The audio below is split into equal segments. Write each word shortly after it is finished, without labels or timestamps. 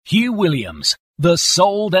Hugh Williams, The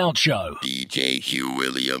Sold Out Show. DJ Hugh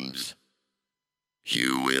Williams.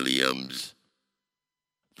 Hugh Williams.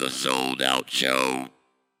 The Sold Out Show.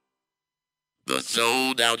 The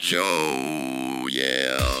Sold Out Show.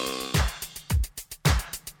 Yeah.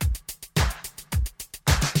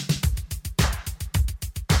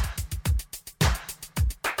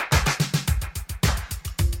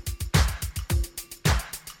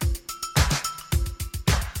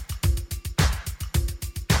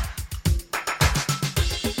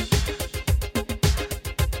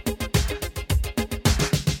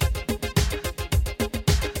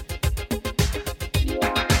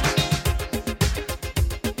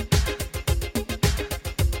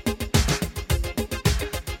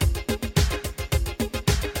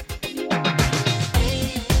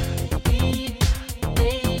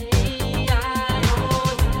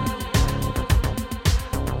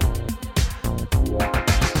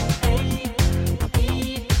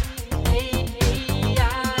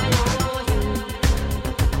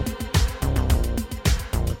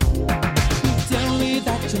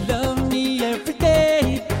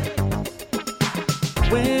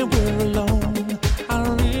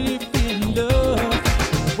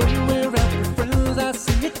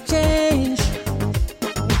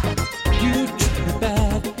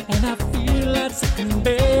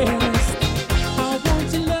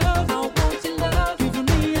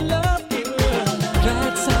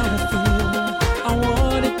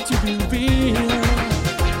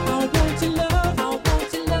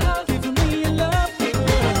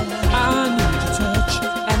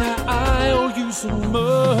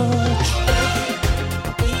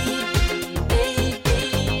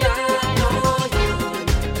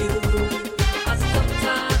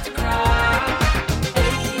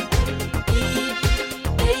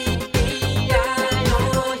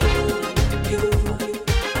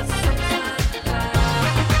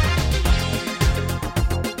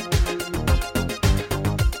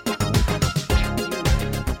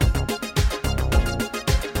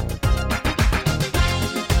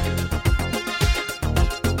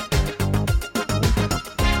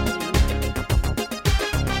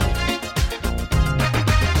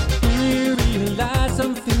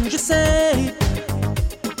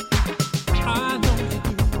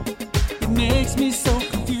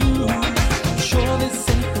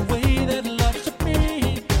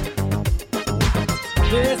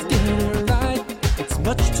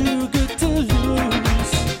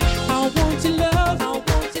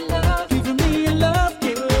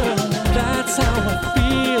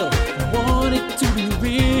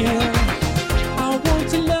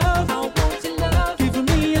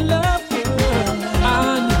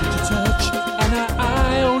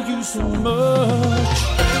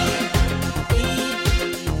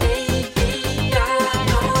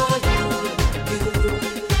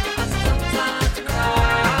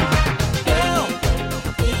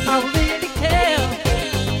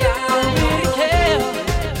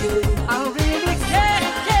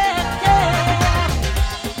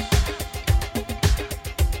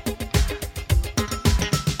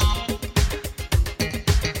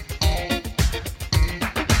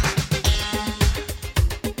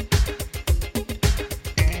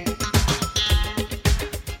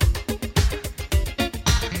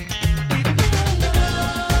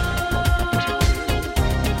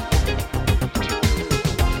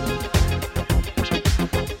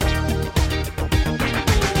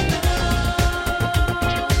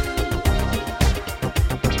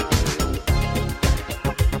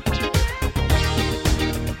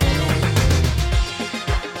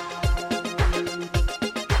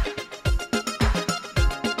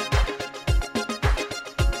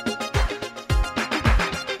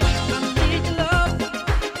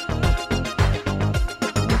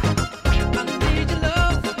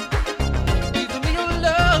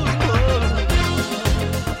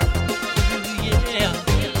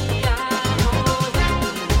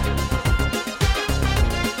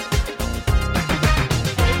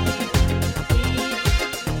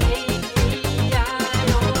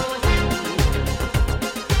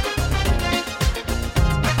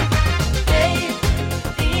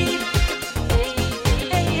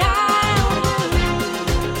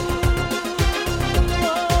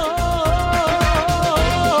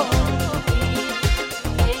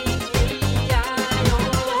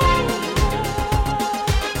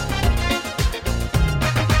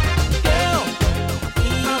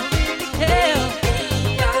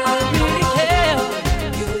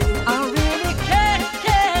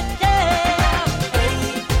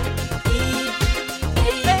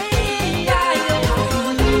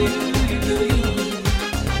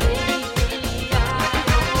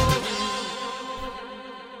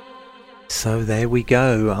 So there we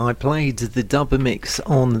go. I played the dub mix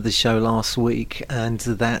on the show last week, and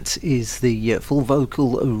that is the full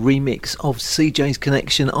vocal remix of CJ's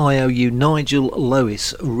Connection IOU Nigel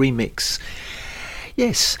Lewis remix.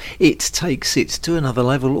 Yes, it takes it to another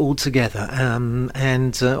level altogether,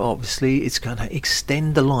 and obviously it's going to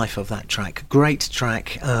extend the life of that track. Great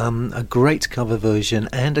track, a great cover version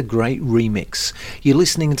and a great remix. You're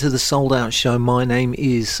listening to the Sold Out Show. My name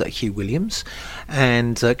is Hugh Williams,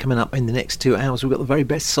 and coming up in the next 2 hours we've got the very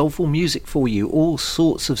best soulful music for you. All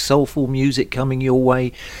sorts of soulful music coming your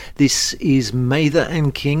way. This is Mather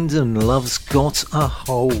and Kingdom, Love's Got a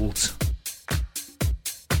Hold.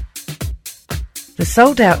 The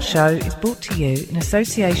Sold Out Show is brought to you in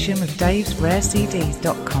association with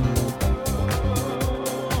davesrarecds.com.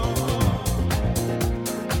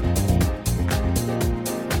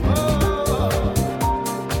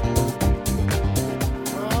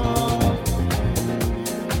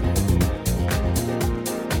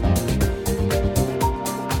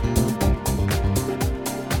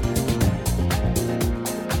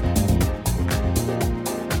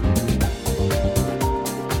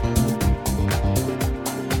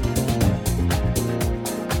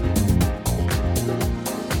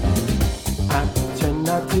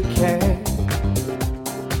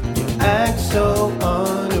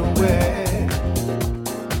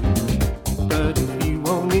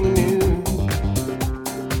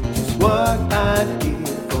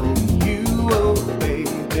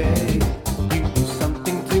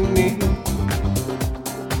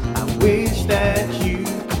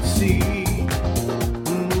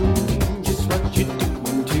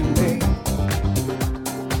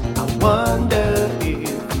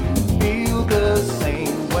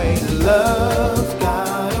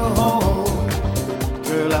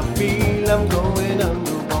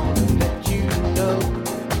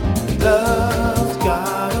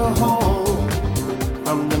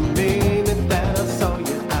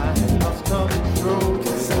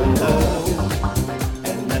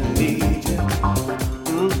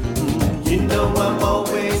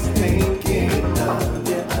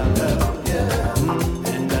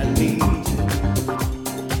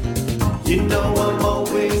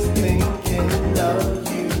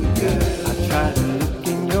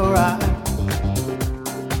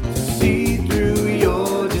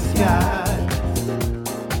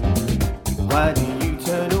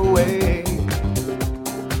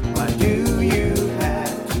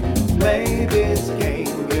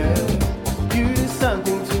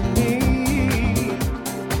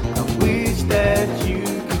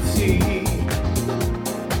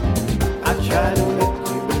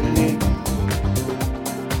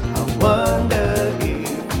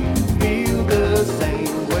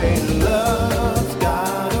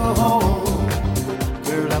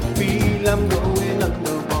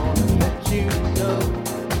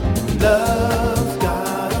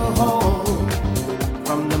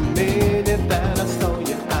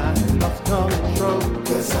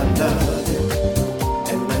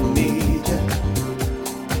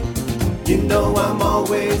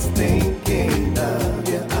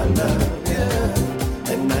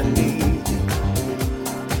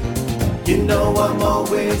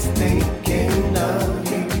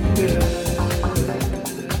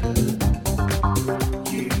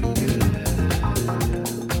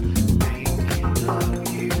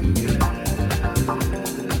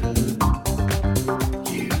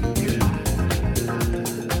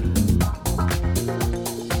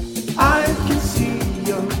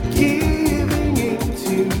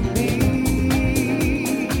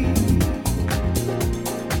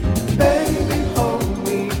 Hold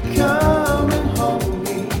me, come and hold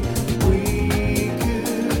me. We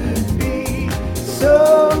could be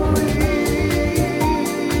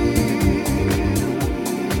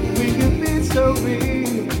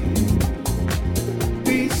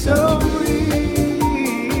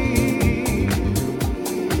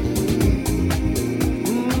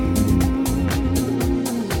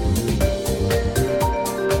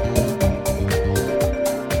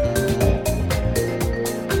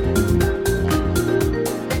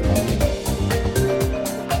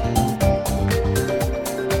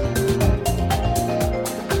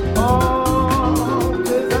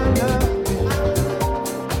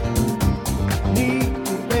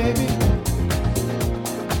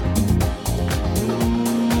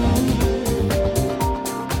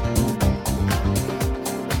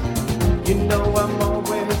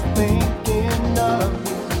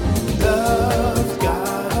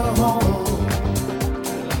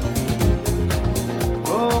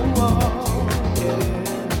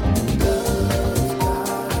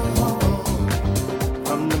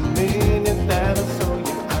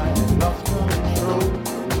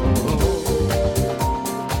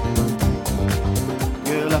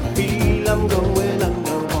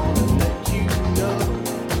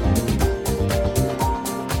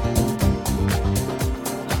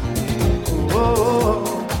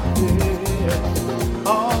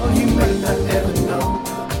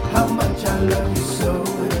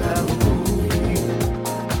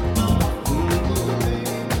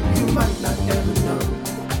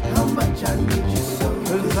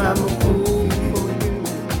I'm a fool for you.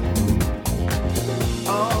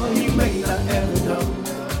 Oh, you may not ever know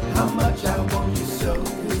how much I want you so,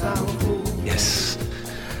 'cause I'm a fool. Yes.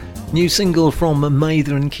 New single from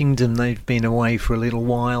Mather and Kingdom. They've been away for a little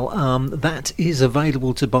while. That is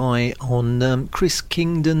available to buy on Chris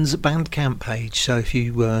Kingdon's Bandcamp page. So if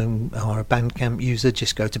you are a Bandcamp user,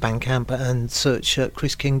 just go to Bandcamp and search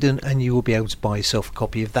Chris Kingdon and you will be able to buy yourself a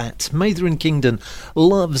copy of that. Mather and Kingdon,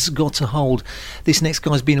 Love's Got a Hold. This next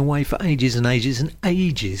guy's been away for ages and ages and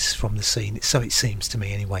ages from the scene, so it seems to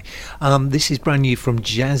me anyway. This is brand new from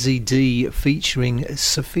Jazzy D featuring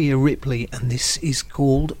Sophia Ripley, and this is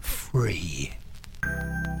called Free.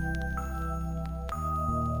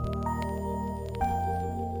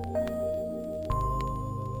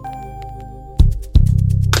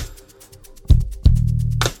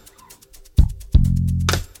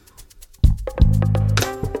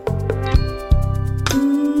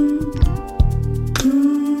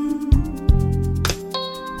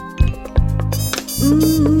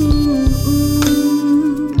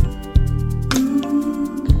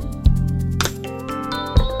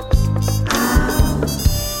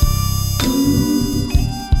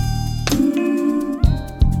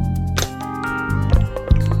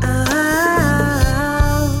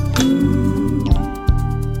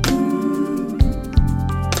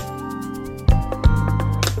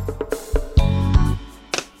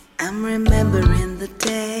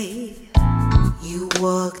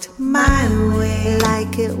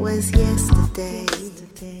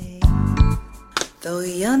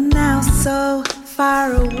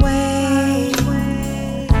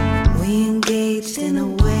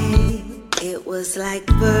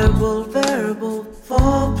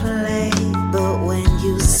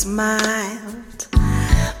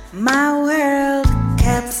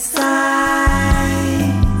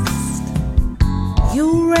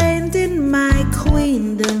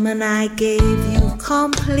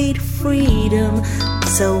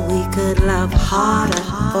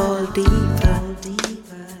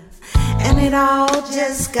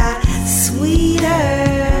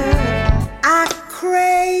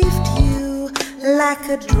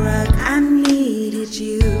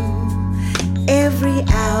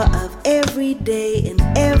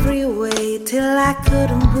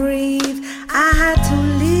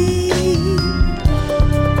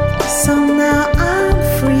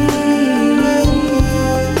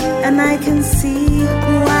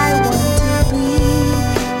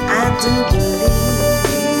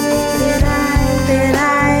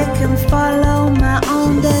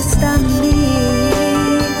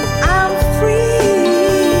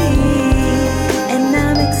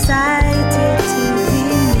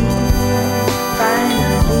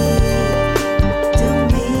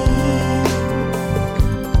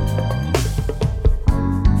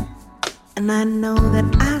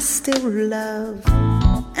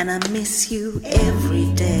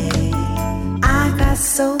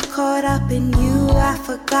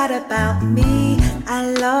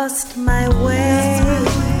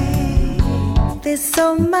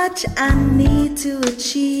 I need to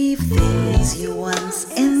achieve things you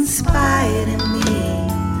once inspired in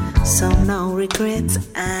me. So no regrets,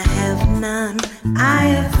 I have none. I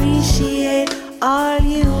appreciate all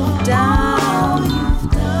you've done.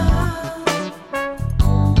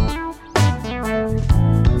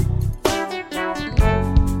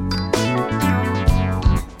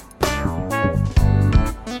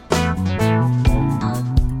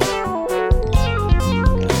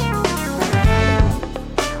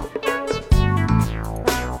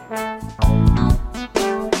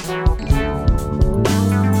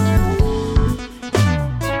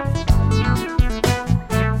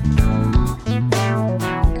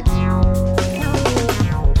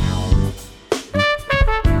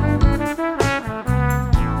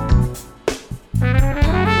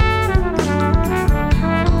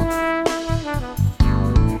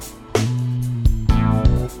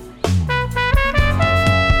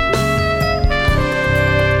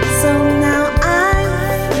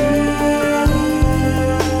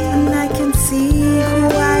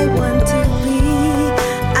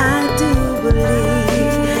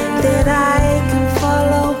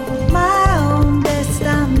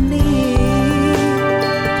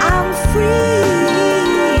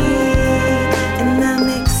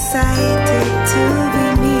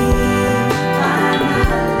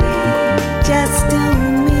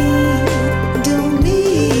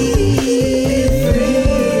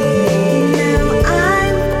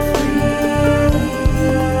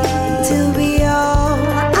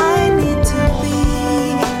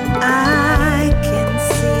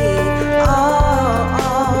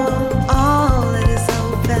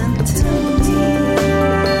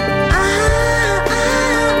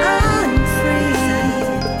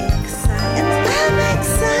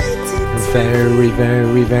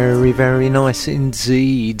 Very nice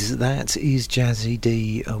indeed. That is Jazzy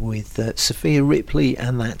D with Sophia Ripley,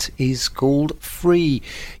 and that is called Free.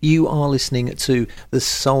 You are listening to The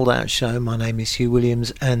Sold Out Show. My name is Hugh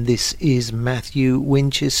Williams, and this is Matthew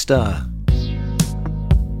Winchester.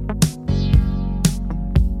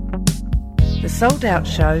 The Sold Out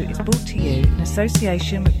Show is brought to you in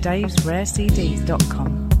association with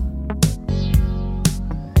davesrarecds.com.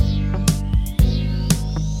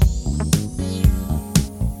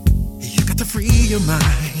 Free your mind.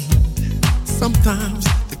 Sometimes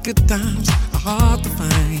the good times are hard to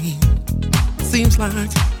find. Seems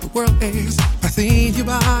like the world is passing you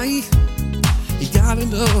by. You gotta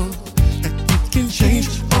know that you can change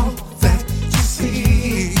all that you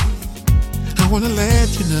see. I wanna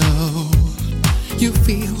let you know you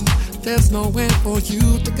feel there's nowhere for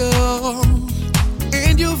you to go,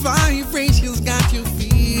 and your vibrations got you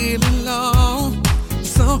feeling low,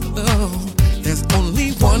 so low. There's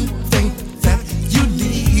only one thing you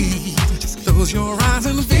need. Just close your eyes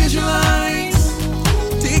and visualize.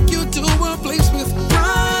 Take you to a place with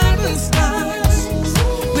brighter skies.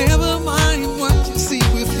 Never mind what you see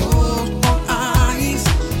with your eyes.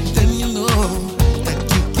 Then you know that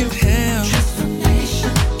you can have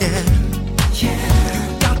transformation. Yeah. You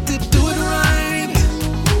got to do it right.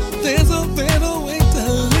 There's a better way to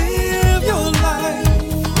live your life.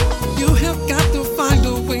 You have got to find a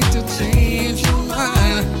way to change your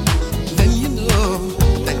mind.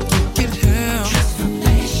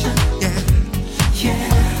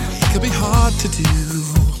 To do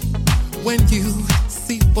when you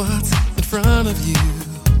see what's in front of you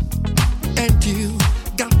and you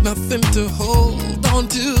got nothing to hold on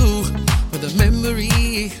to, with a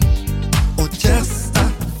memory or just a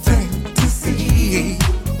fantasy.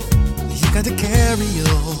 You gotta carry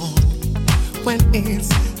on when it's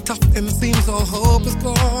tough and seems all hope is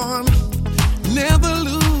gone. Never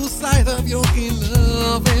lose sight of your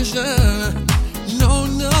inner vision. No,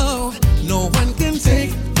 no, no one can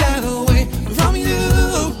take that away from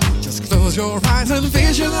you. Just close your eyes and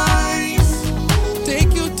visualize.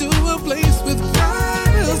 Take you to a place with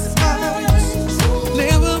brighter skies.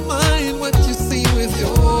 Never mind what you see with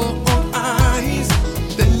your own eyes.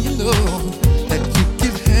 Then you know that you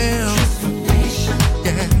can have transformation.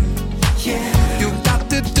 Yeah, yeah. You got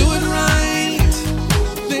to do it right.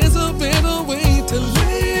 There's a better way to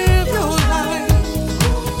live your life.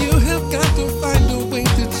 You have got to find a way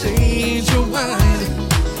to change your mind.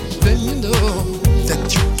 Then you know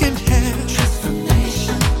that you can have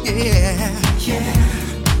transformation. Yeah, yeah.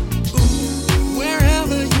 Ooh,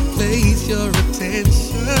 wherever you place your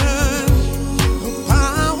attention, the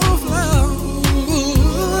power flows.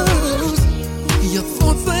 Your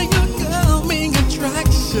thoughts are your calming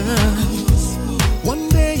attractions. One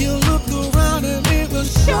day you'll look around and it will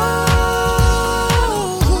show.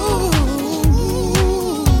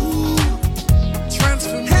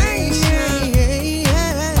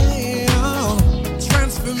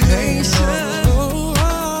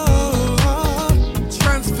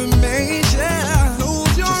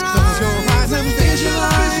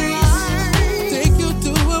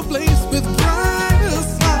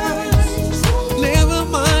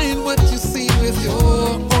 Your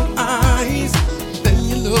own eyes.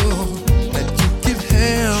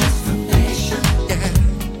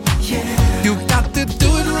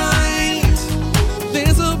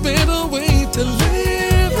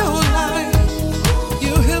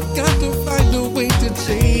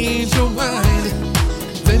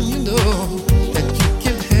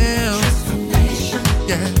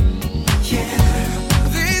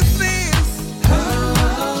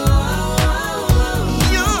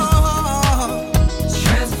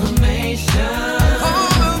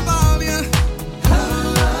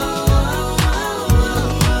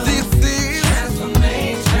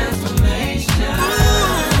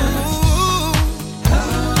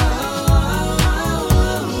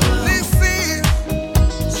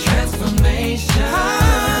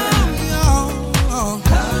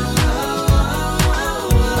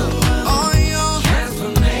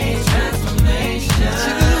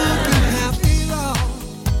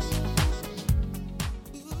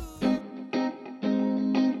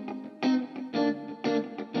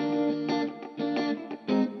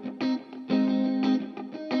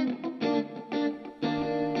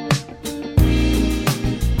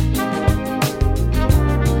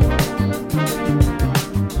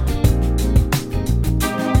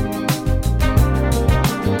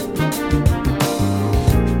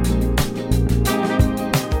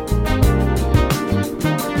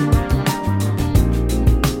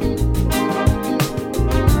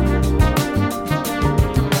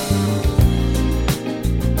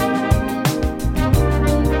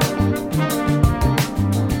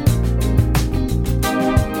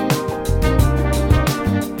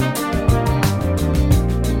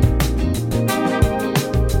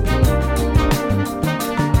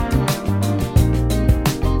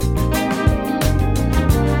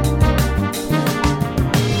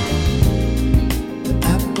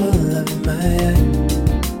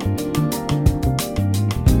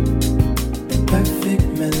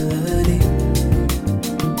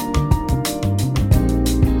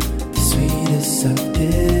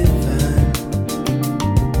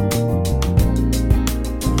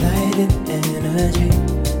 get energy.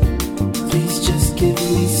 Please just give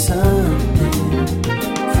me something.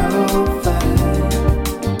 Provide.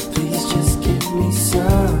 Please just give me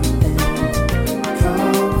something.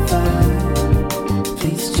 Provide.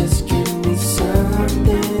 Please just give me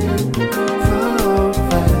something.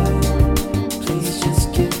 Provide. Please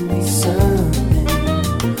just give me something.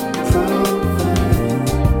 Provide.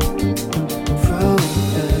 Provide.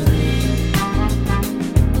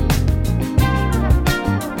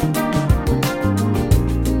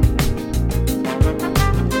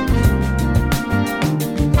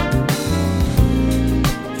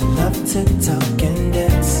 Love to talk and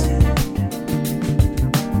dance.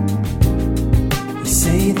 You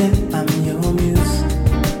say that I'm your muse.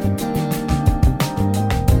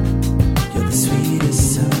 You're the sweetest,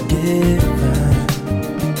 so divine.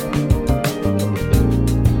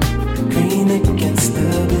 Green against the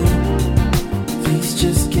blue. Please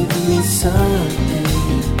just give me something.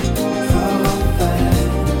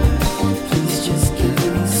 Provide. Please just give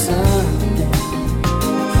me something.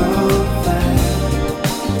 Provide.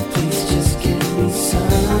 Please just give me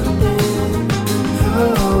something.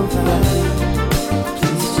 Provide.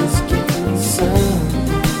 Please just give me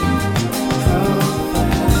something.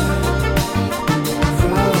 Provide.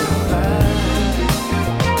 Provide.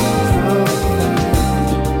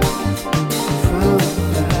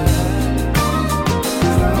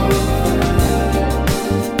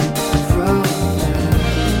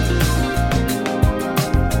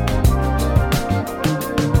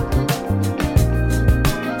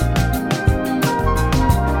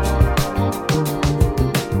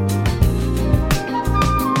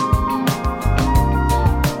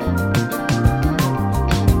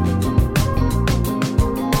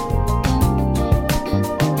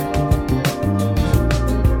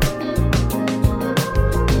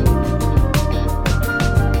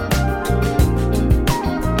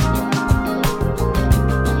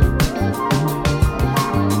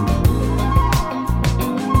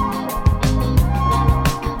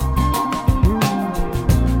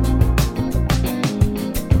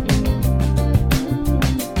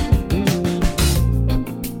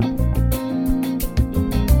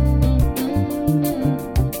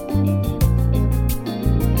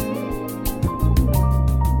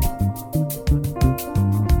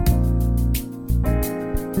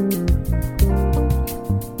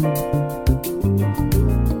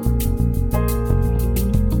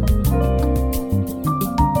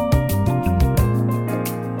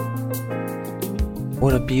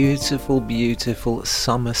 What a beautiful, beautiful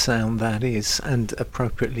summer sound that is, and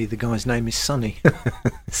appropriately the guy's name is Sonny.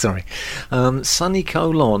 Sorry. Sonny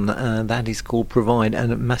Colon, that is called Provide,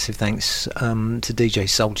 and a massive thanks to DJ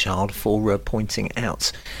Soulchild for pointing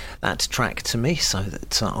out that track to me so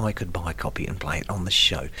that I could buy a copy and play it on the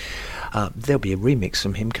show. There'll be a remix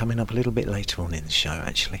from him coming up a little bit later on in the show,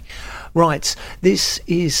 actually. Right, this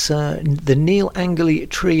is the Neil Angley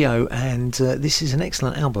Trio, and this is an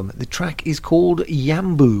excellent album. The track is called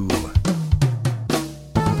Yambu.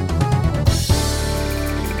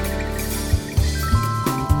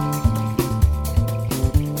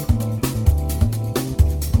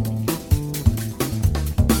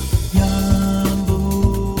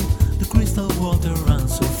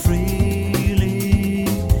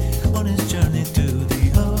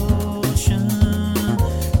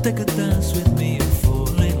 Take a dance with me and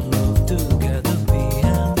fall in love together, me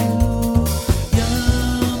and you.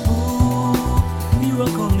 Yambu, you are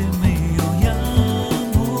calling me, oh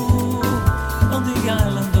Yambu. On the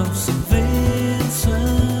island of St.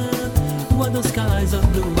 Vincent, where the skies are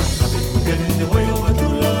blue. Nothing get in the way of our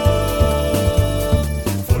true love.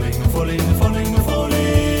 Falling, falling, falling,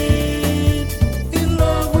 falling in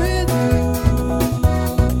love with you.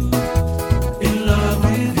 In love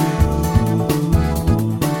with you.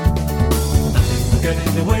 Get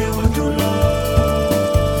in the way of our true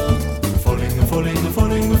love. Falling, falling,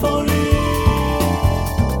 falling, falling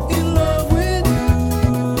in love with you.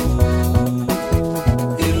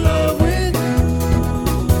 In love with you.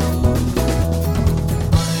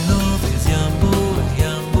 My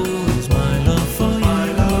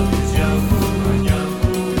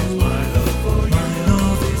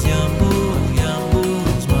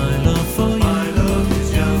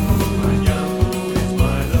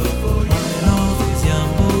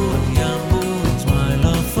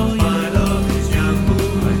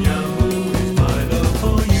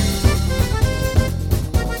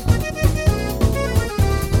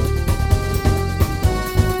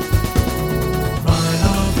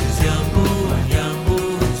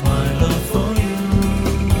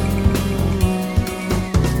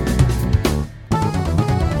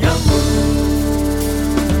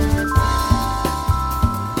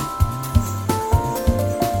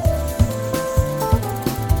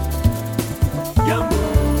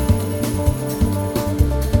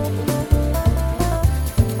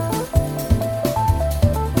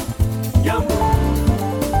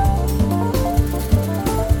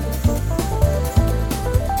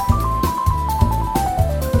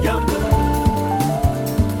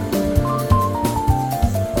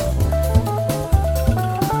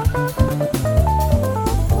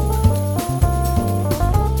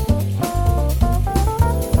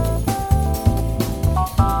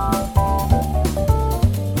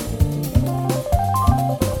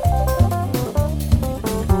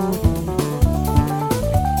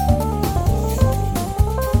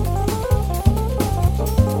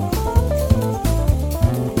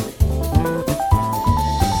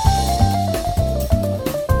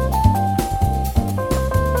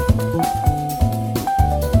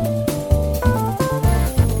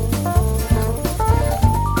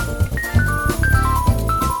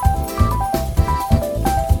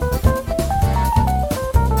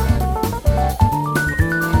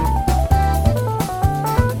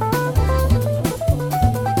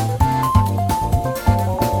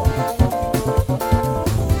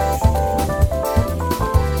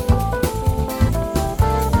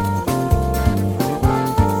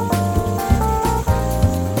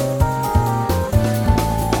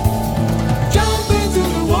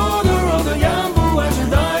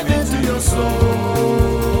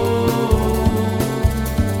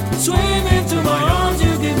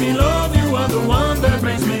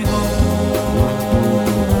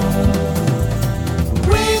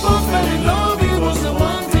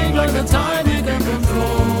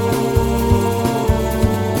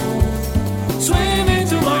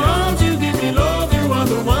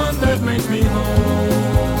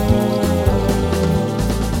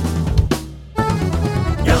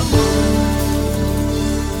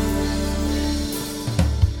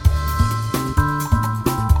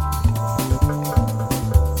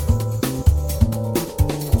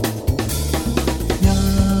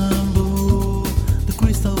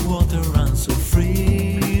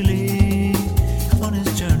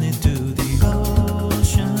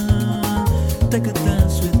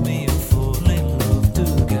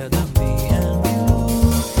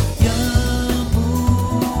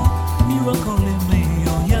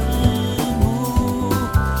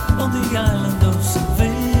island of St.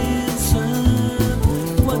 Vincent,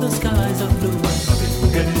 where the skies are blue and nothing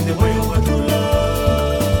will get in the way of our true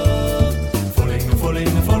love. Falling, falling,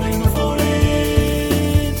 falling, falling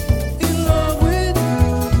in love with you,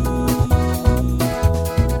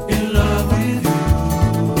 in love with you.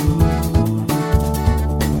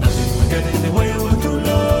 Nothing will get in the way of our true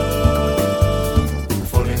love.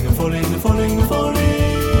 Falling, falling, falling, falling.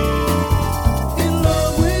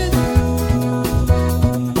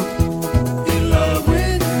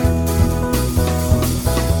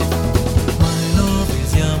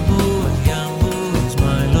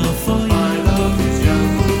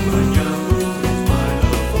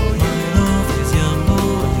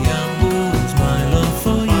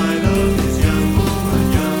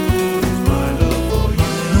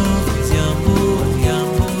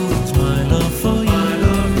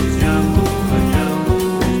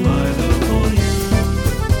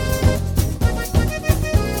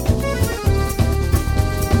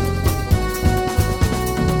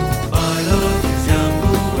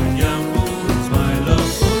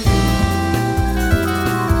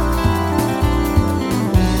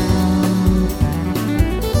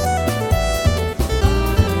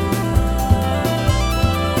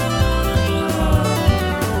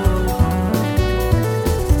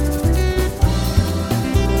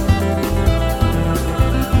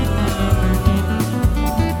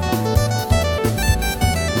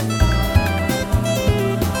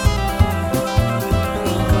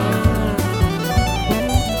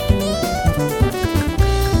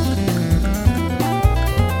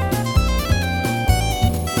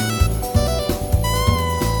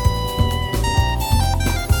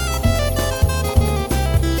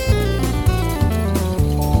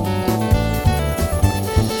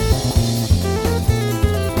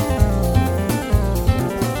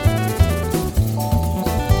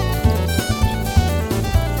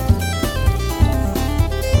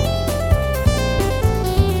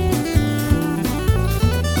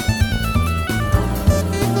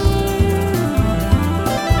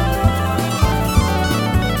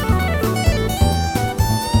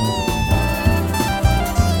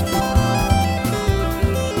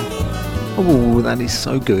 Oh, that is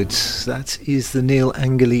so good. That is the Neil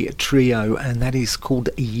Angeli Trio, and that is called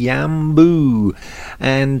Yamboo.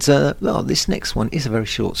 And this next one is a very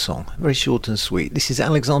short song, very short and sweet. This is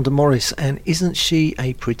Alexander Morris, and Isn't She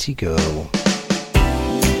a Pretty Girl?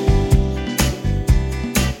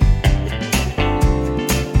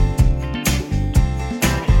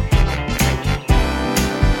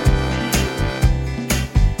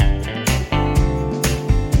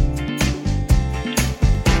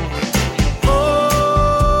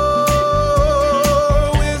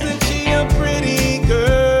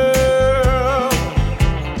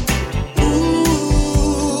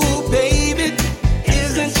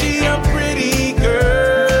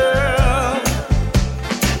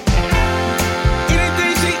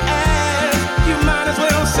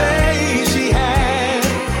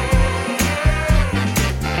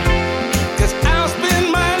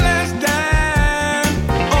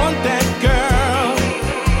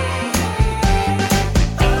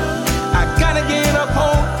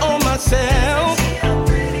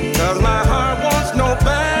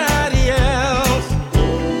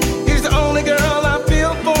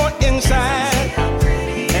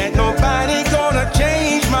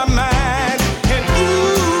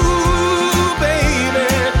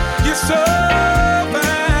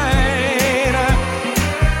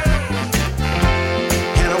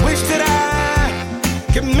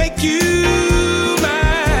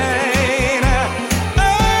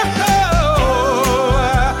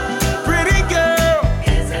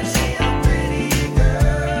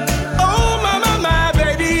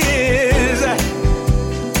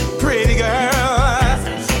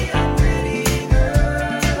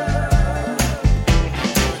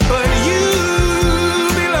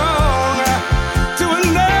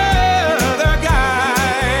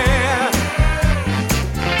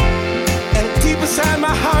 Inside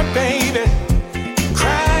my heart, babe.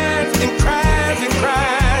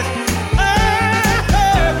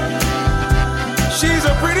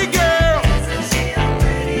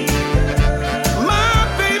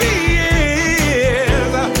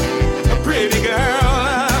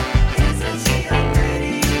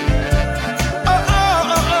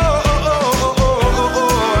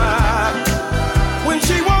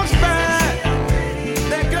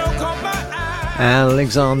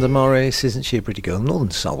 Alexander Morris, isn't she a pretty girl?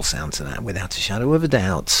 Northern Soul sound to that, without a shadow of a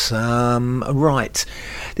doubt. Right,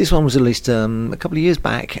 this one was released a couple of years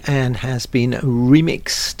back and has been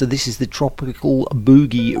remixed. This is the Tropical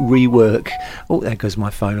Boogie rework. Oh, there goes my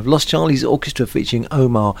phone. Of Lost Charlie's Orchestra featuring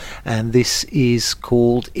Omar, and this is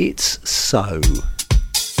called It's So.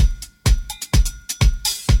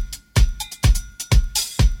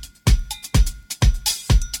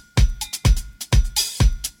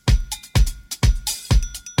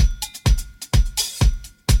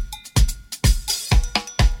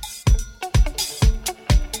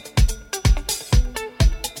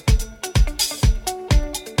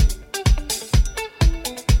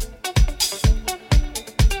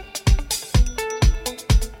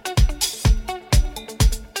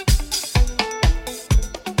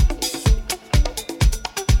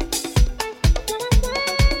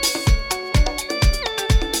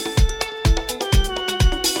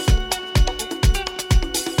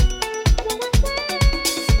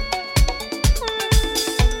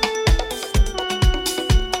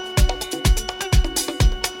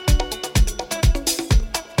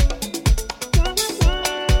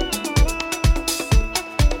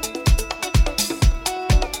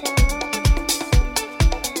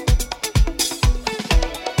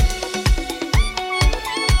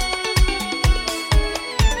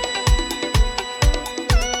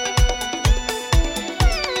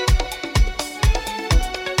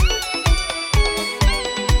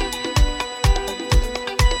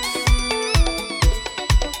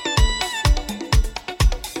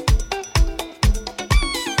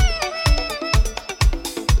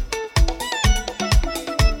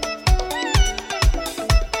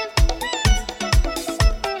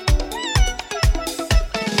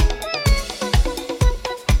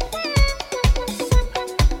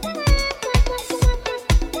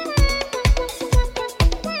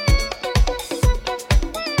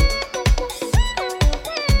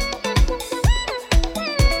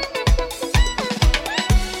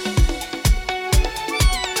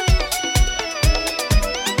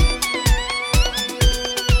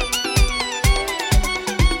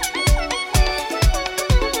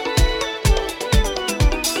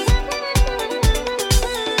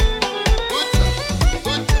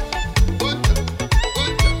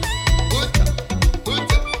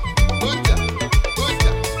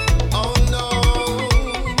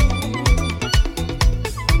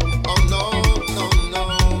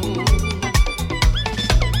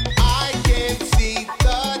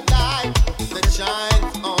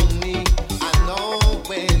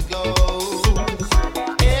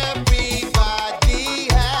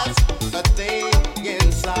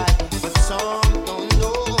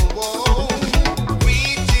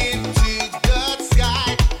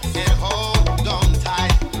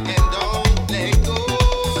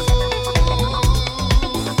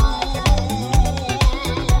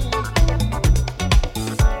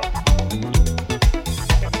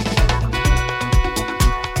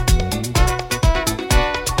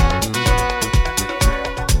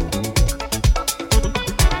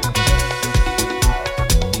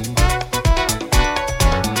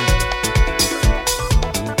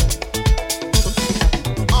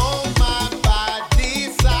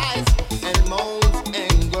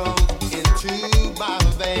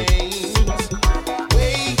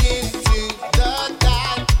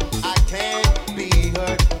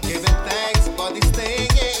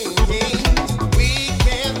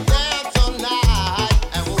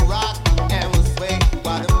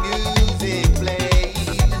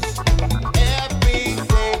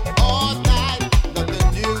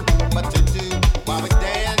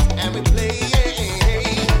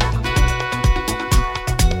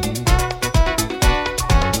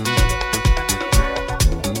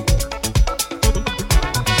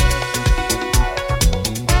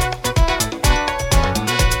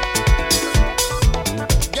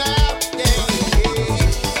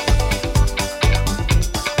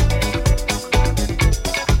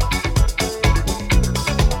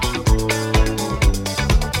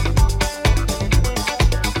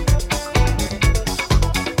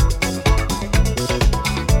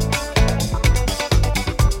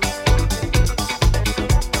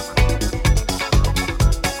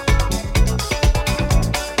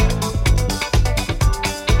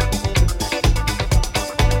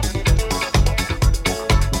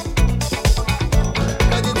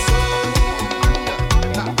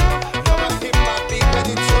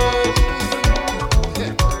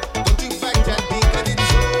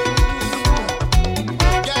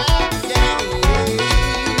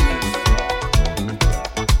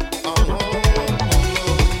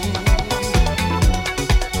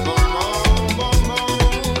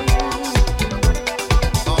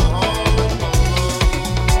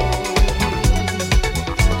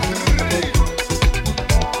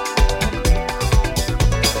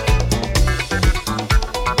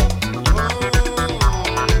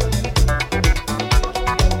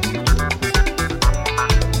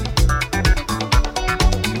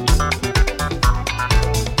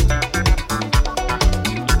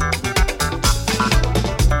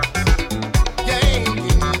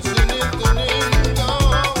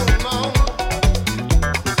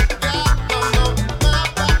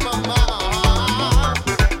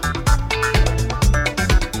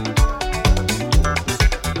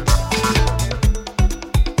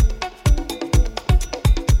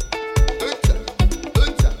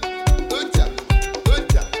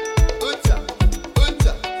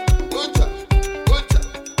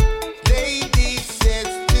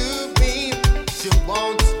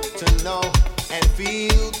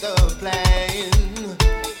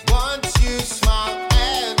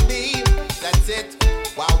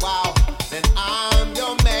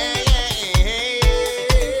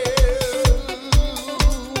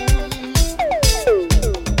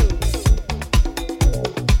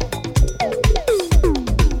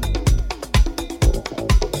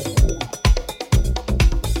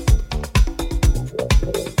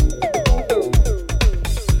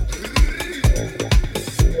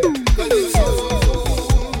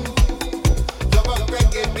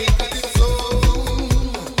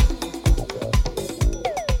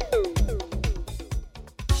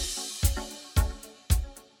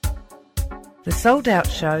 The Sold Out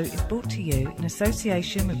Show is brought to you in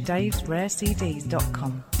association with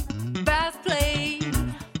davesrarecds.com. Bass play.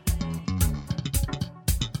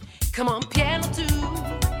 Come on, piano too.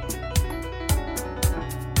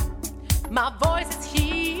 My voice is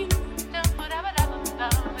here.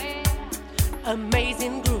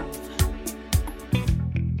 Amazing groove.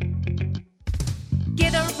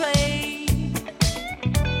 Guitar play.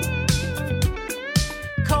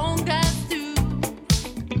 Congas too.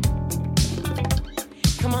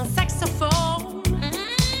 Come on, saxophone.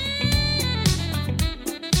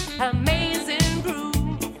 Amazing groove.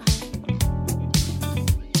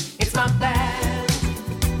 It's my band.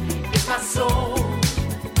 It's my soul.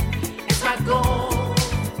 It's my goal.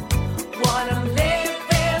 What I'm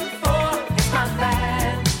living for. It's my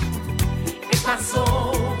band. It's my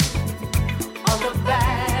soul. All the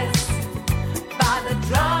bass by the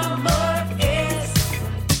drummer is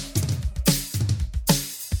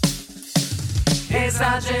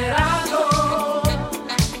exagerado.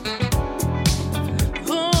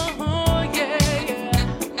 Yeah, yeah.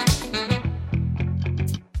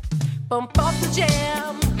 Bump up the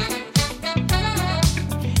jam.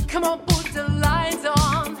 Come on, put the lights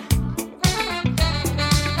on.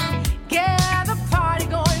 Get the party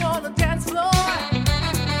going on the dance floor.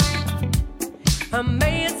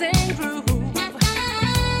 Amazing groove.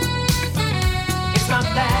 It's my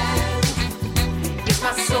band. It's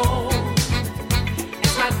my soul.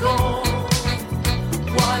 It's my goal.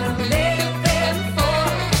 What I'm living for.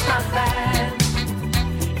 It's my band.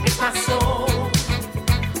 It's my soul.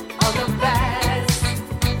 All the best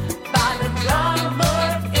by the drummer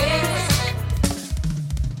is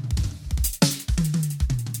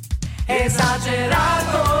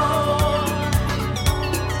exagerado.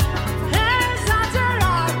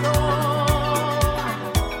 Exagerado.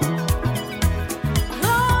 Oh,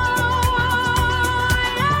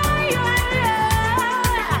 yeah, yeah.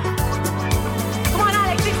 Come on,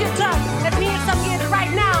 Alex, fix your drum. Let me hear some gears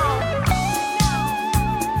right now.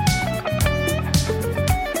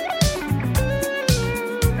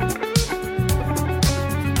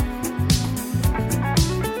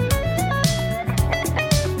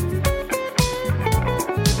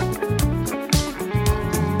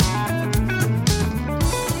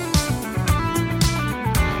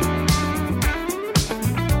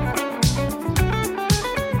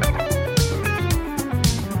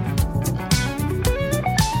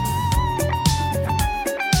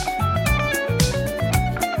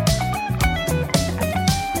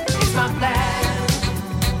 It's my band,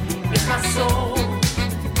 it's my soul,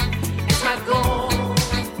 it's my goal.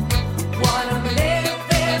 What I'm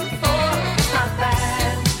living for. It's my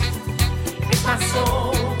band, it's my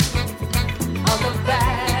soul. All the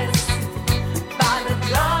best by the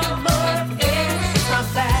drummer is. It's my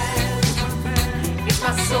band, it's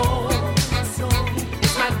my soul,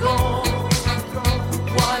 it's my goal.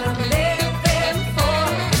 What I'm living for.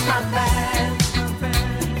 It's my band,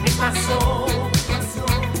 it's my soul.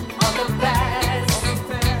 All the best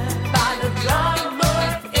by the drummer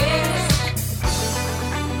is.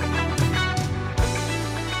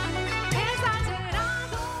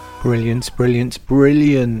 Brilliant, brilliant,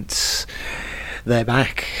 brilliant. They're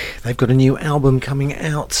back. They've got a new album coming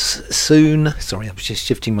out soon. Sorry, I was just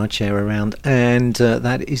shifting my chair around. And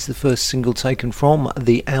that is the first single taken from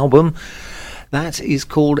the album. That is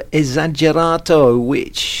called Esagerato,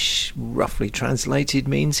 which roughly translated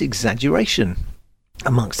means exaggeration,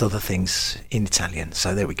 amongst other things in Italian.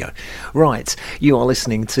 So there we go. Right, you are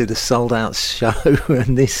listening to the Sold Out Show,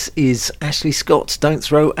 and this is Ashley Scott's Don't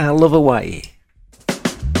Throw Our Love Away.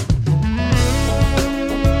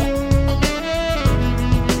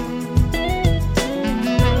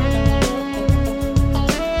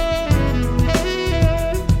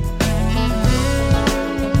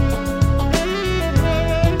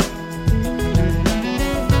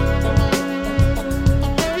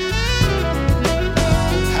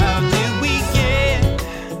 How did we get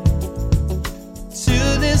to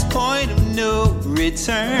this point of no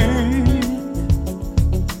return?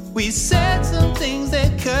 We said some things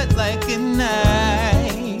that cut like a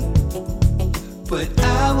knife, but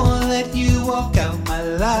I won't let you walk out my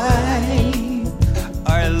life.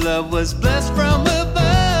 Our love was blessed from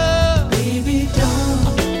above. Baby, don't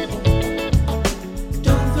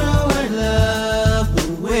throw our love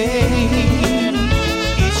away.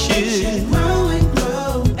 It should grow and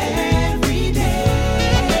grow every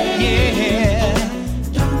day. Yeah,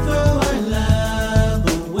 don't throw our love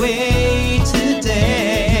away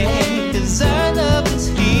today, 'cause our love is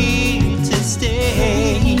here to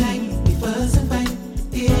stay. We fuss and fight,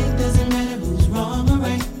 it doesn't matter who's wrong or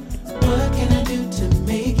right. What can I do to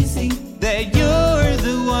make you see? That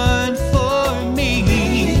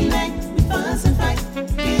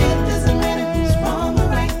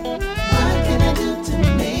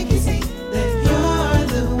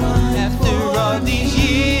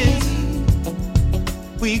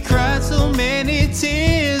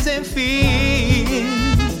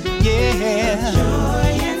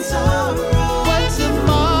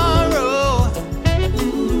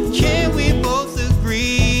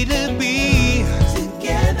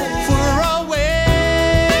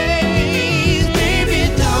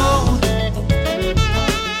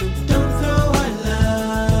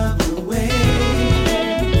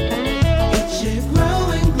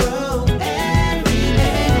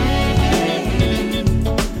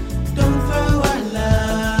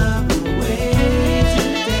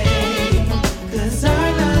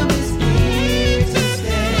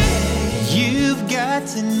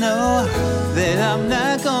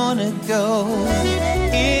wanna go,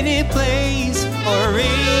 any place or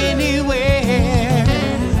anywhere.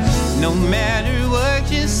 No matter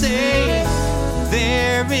what you say,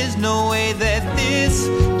 there is no way that this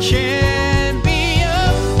can be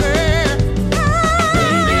over.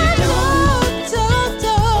 Baby, don't throw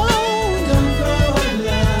our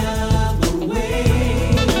love away.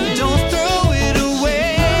 Don't throw it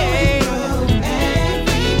away.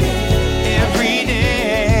 Every day.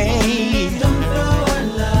 Don't throw our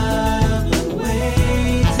love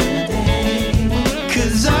away today.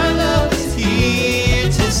 'Cause our love is here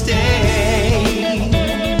to stay.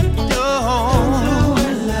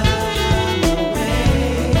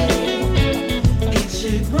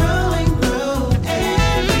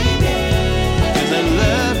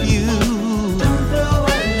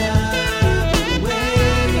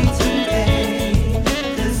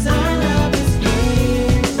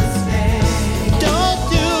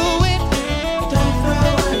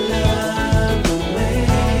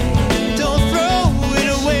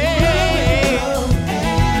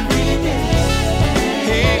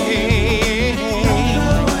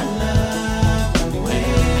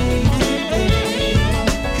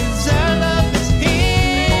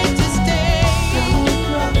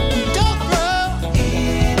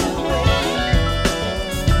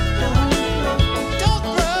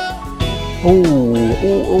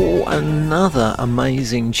 Another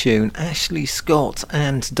amazing tune, Ashley Scott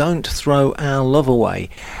and Don't Throw Our Love Away.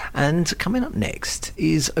 And coming up next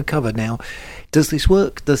is a cover. Now, does this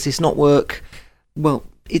work? Does this not work? Well,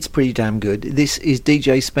 it's pretty damn good. This is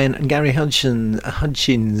DJ Spen and Gary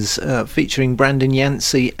Hutchins featuring Brandon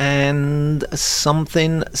Yancey and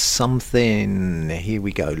Something Something. Here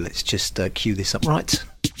we go. Let's just cue this up, right?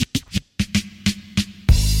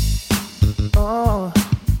 Oh,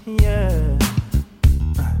 yeah.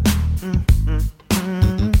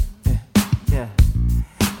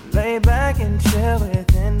 Lay back and chill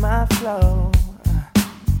within my flow.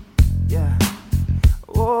 Yeah.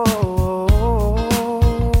 Whoa.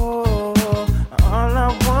 All I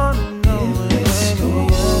wanna know is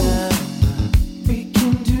we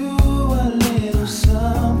can do a little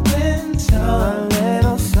something, a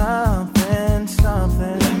little something,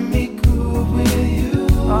 something. Let me groove with you.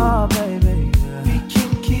 Oh, baby. We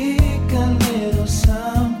can kick a little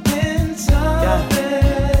something, something.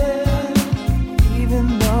 Even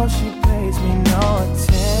though she pays me no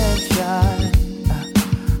attention,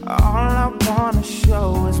 all I wanna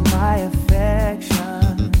show is my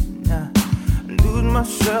affection. Lose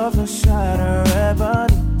myself inside her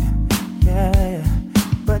ebony, yeah.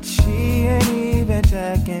 But she ain't even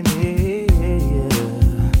checking it,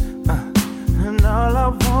 and all I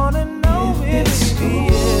wanna know is,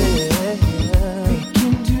 yeah, we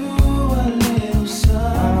can do a little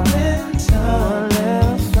something, a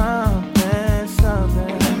little something,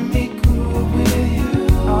 something. Let me groove with you,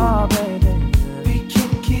 oh baby. We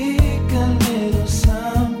can kick a little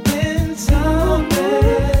something,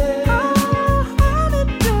 something. All I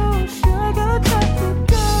do is sugar chocolate,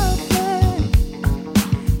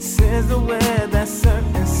 says the way that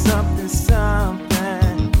certain something,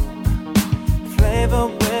 something. Flavor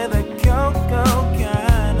with a cocoa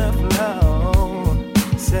kind of flow.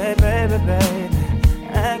 Say baby, baby,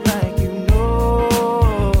 act like you know.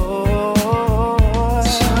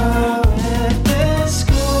 So let's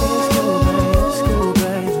go,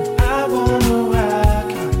 baby. I wanna rock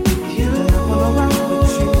with you.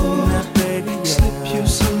 Now, baby, slip you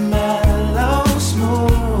some mellow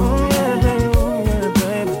smooth. Yeah,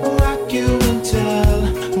 baby. Rock you until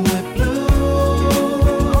we're blue.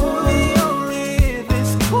 Only if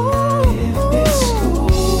it's cool.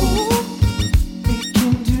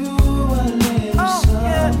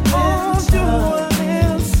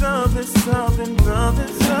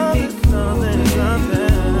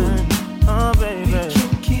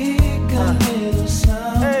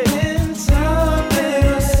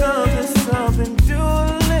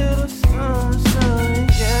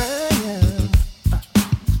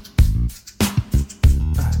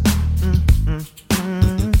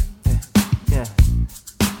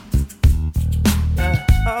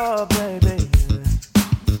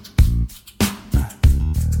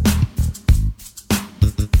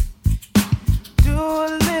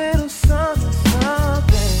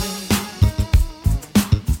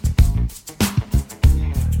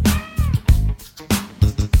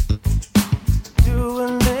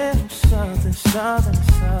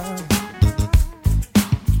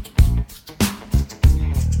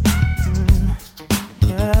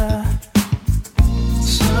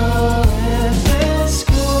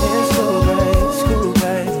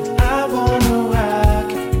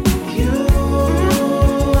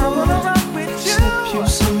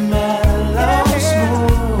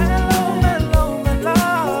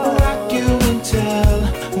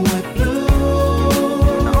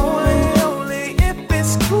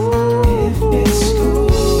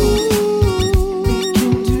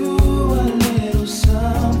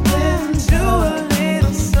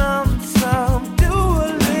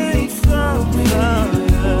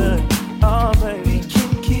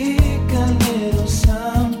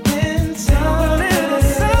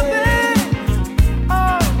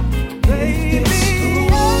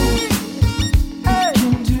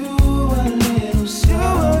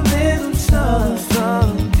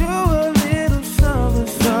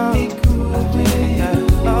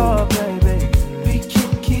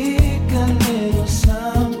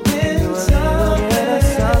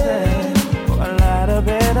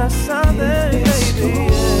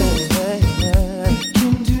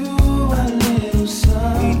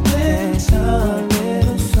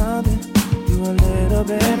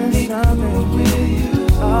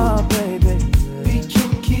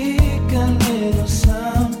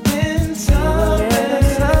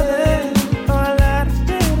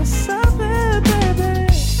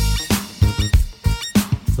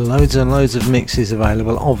 loads and loads of mixes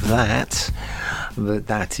available of that. But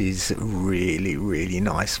that is really, really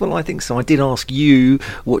nice. Well, I think so. I did ask you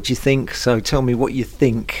what you think, so tell me what you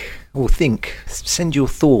think, or send your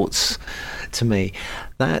thoughts to me.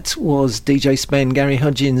 That was DJ Spen, Gary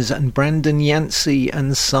Hudgens and Brandon Yancey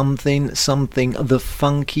and something, the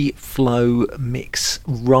Funky Flow mix.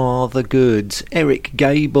 Rather good. Eric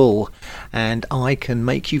Gable and I Can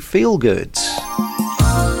Make You Feel Good.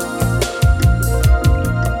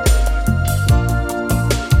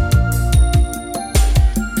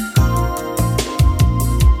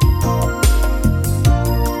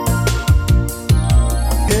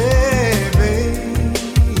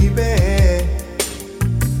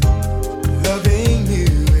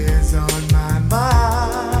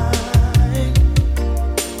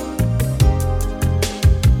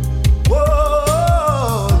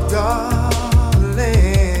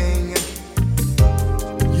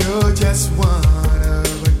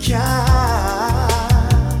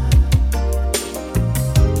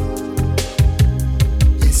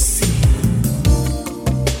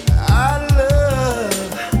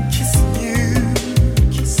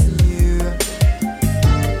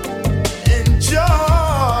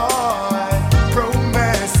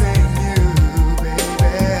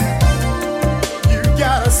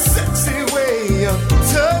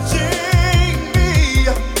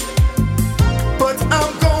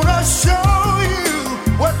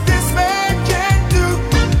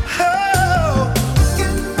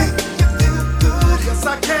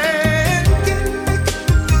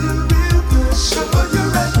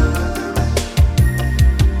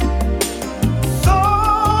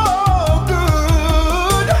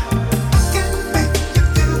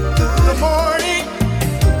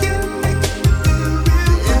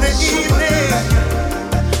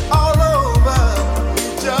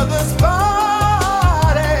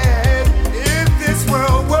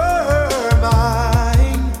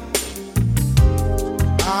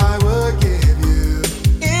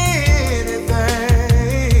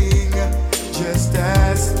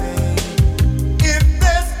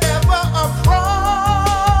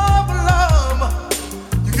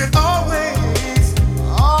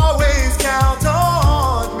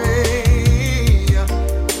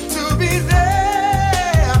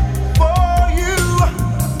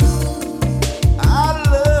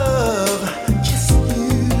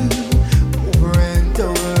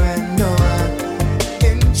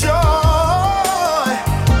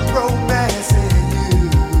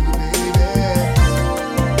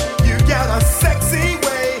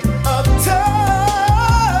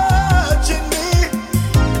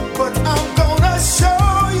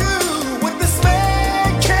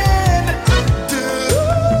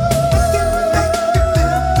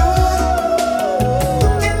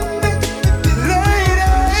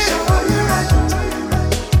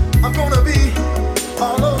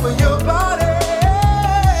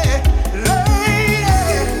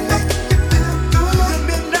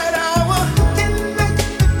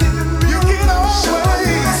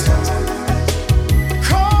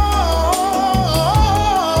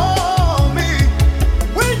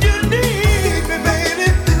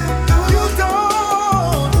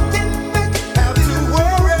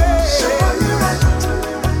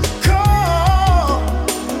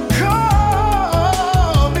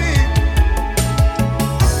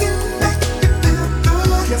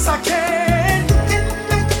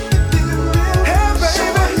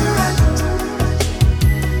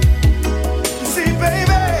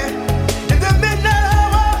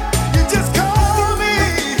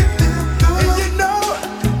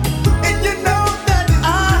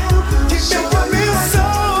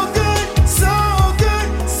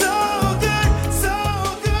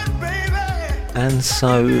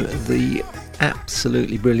 So the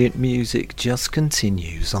absolutely brilliant music just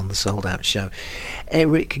continues on the Sold Out Show.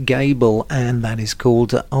 Eric Gable, and that is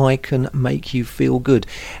called I Can Make You Feel Good.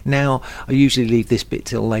 Now, I usually leave this bit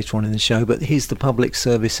till later on in the show, but here's the public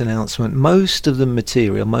service announcement. Most of the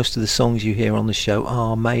material, most of the songs you hear on the show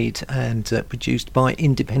are made and produced by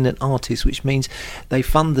independent artists, which means they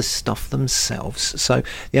fund the stuff themselves. So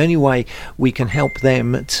the only way we can help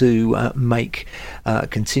them to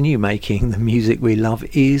continue making the music we love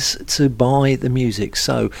is to buy the music.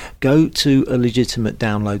 So go to a legitimate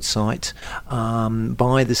download site,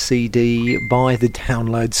 buy the CD, buy the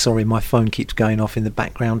download. Sorry, my phone keeps going off in the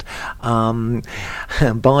background. Buy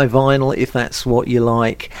vinyl if that's what you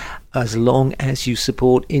like, as long as you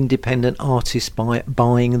support independent artists by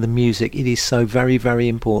buying the music. It is so very, very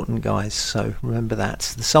important, guys. So remember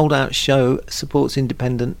that. The Sold Out Show supports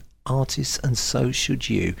independent artists, and so should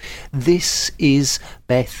you. This is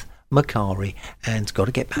Beth Macari and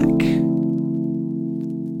Gotta Get Back.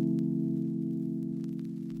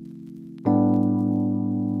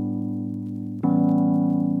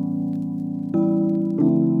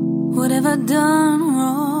 I done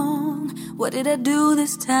wrong? What did I do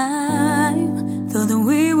this time? Thought that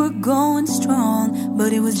we were going strong,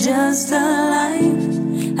 but it was just a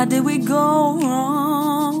lie. How did we go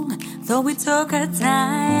wrong? Thought we took our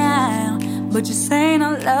time, but you're saying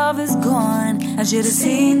our love is gone. I should have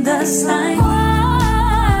seen the sign.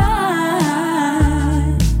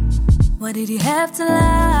 Why did you have to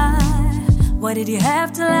lie? Why did you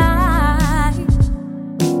have to lie?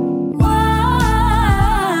 Why?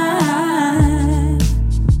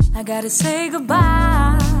 I gotta say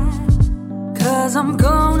goodbye, 'cause I'm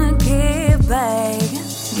gonna get back.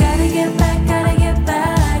 Gotta get back, gotta get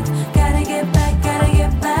back. Gotta get back, gotta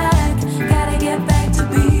get back. Gotta get back to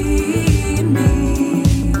being me.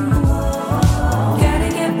 Gotta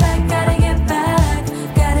get back, gotta get back.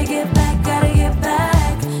 Gotta get back, gotta get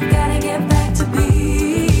back. Gotta get back to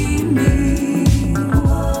being me.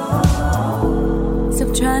 Stop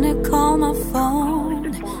trying to call my phone.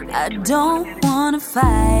 I don't wanna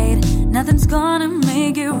fight. Nothing's gonna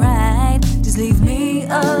make it right. Just leave me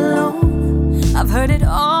alone. I've heard it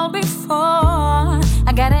all before.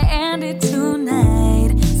 I gotta end it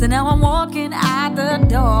tonight. So now I'm walking out the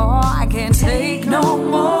door. I can't take no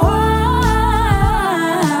more.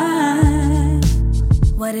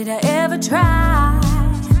 What did I ever try?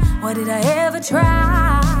 What did I ever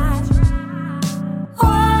try?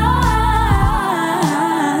 Why?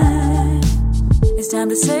 It's time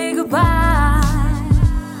to say goodbye.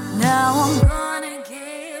 Now I'm gonna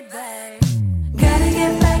get back. Gotta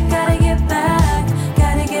get back, gotta get back.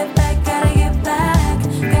 Gotta get back, gotta get back.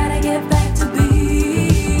 Gotta get back to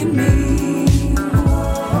being me.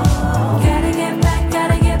 Gotta get back,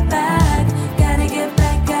 gotta get back. Gotta get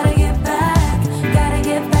back, gotta get back. Gotta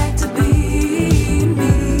get back to being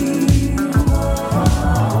me.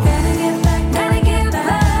 Gotta get back, gotta get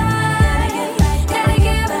back. Gotta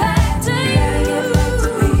get back to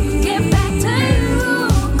you. Get back to you. Gotta get back, gotta get back to you. Get back to you.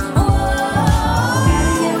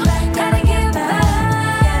 Gotta get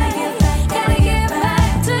back, gotta get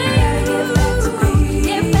back to you.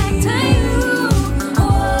 Get back to you. Get back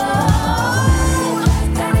to you.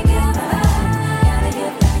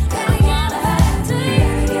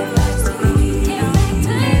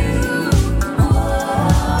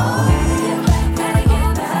 Gotta get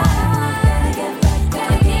back,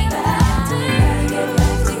 gotta get back to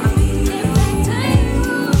you. Get back to you. Get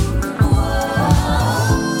back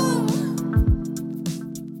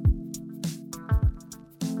to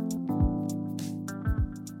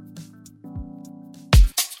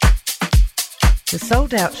The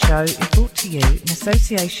Sold Out Show is brought to you in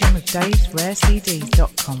association with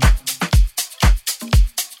Dave'sRareCDs.com.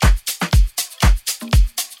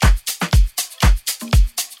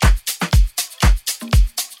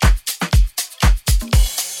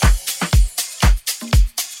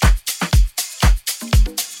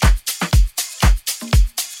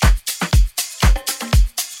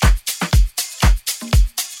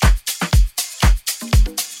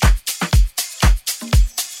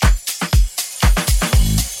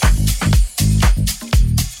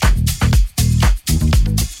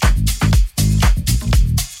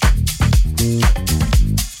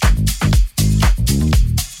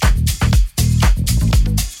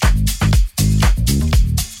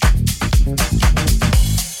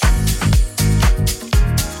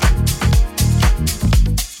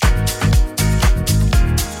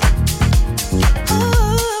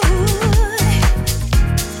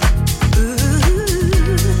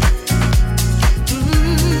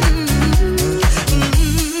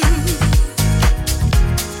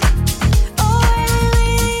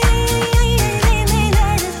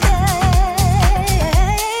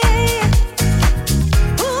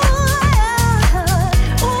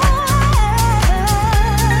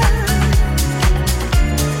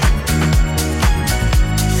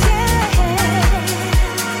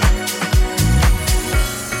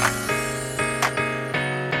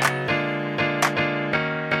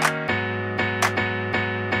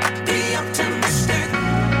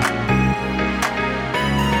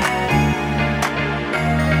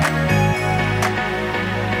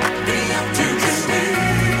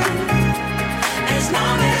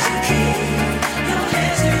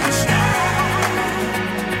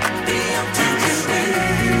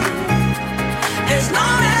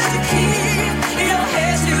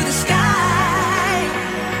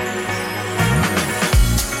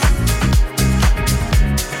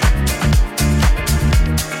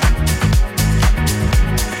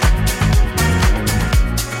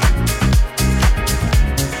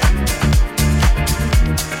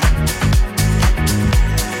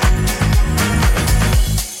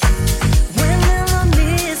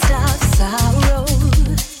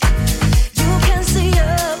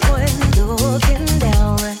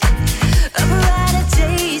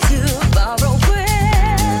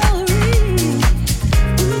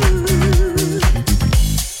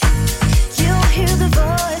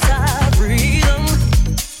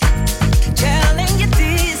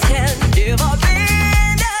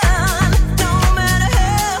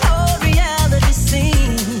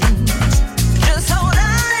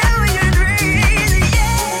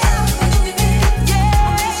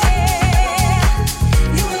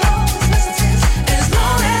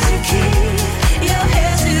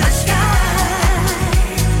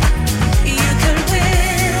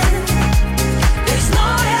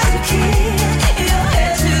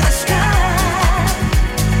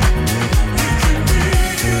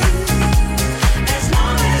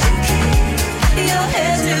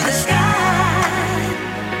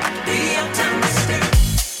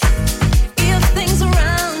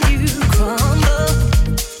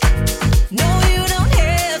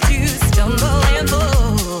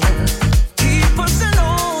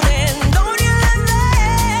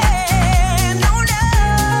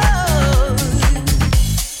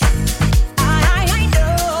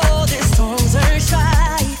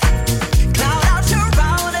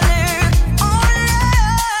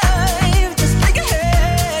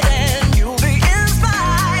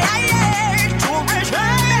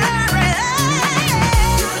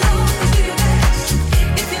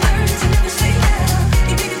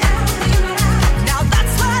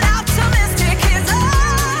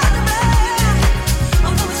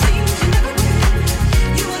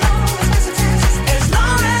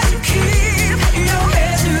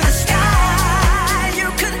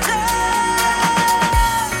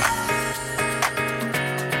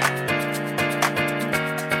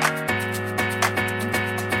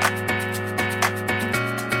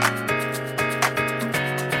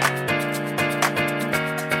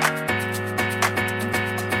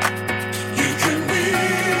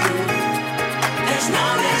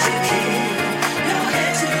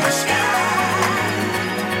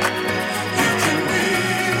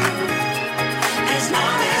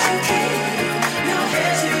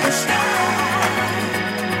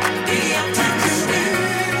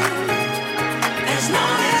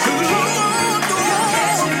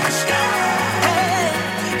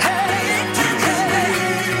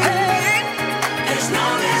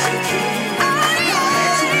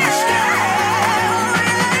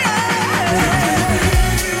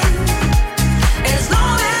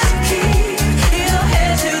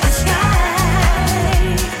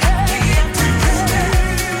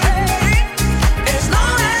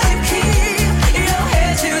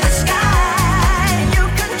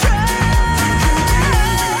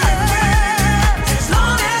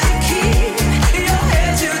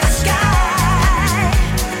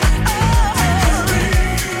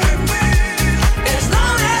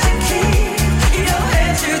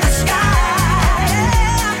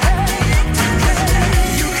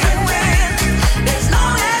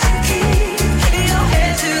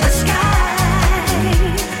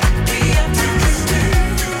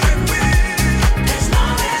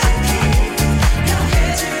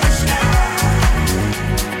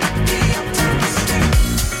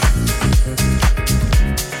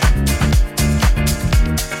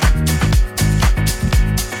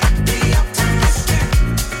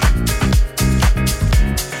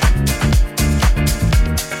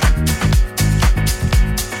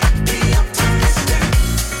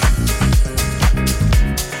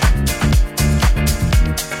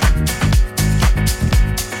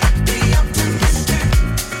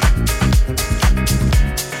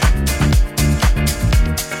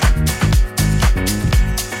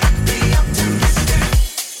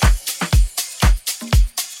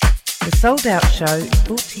 Sold Out Show is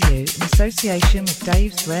brought to you in association with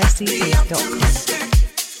davesrarecds.com.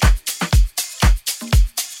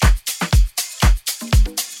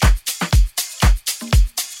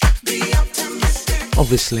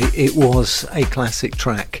 Obviously, it was a classic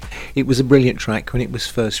track. It was a brilliant track when it was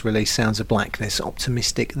first released, Sounds of Blackness,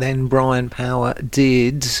 Optimistic. Then Brian Power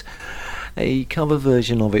did a cover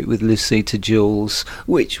version of it with Lucita Jules,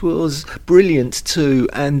 which was brilliant too.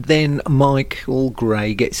 And then Michael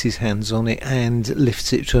Gray gets his hands on it and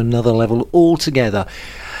lifts it to another level altogether.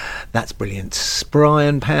 That's brilliant.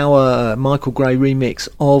 Brian Power, Michael Gray remix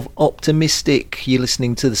of Optimistic. You're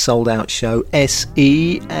listening to the Sold Out Show,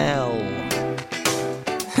 SEL.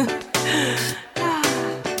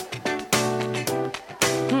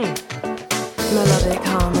 Melodic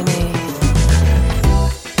harmony.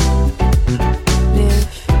 Live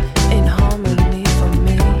in harmony for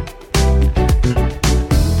me.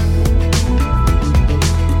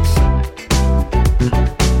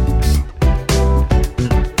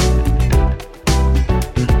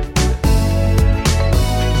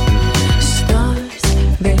 Stars,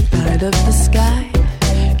 they light up the sky.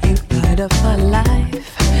 You light up my life,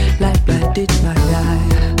 like I did my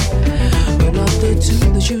life. We're not the two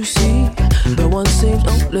that you see. The one saved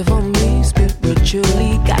only for me,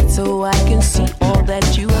 spiritually got so I can see all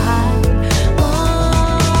that you hide.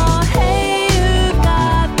 Oh, hey, you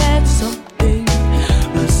got that something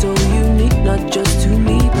that's so unique, not just to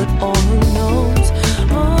me, but all who knows.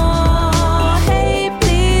 Oh, hey,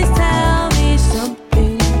 please tell me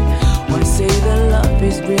something. Why say the love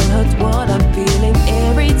is real, hurts what I'm feeling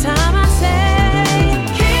every time I say.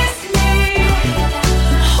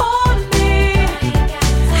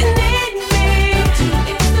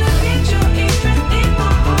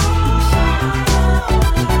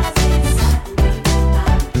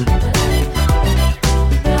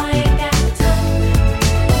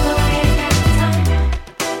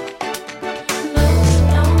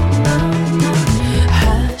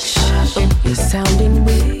 Sounding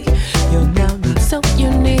weak, you're now not so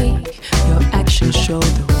unique. Your actions show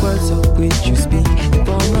the words of which you speak.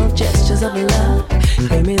 Informal gestures of love,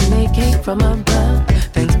 claiming they came from above.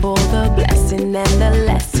 Thanks for the blessing and the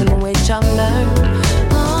lesson which I've learned.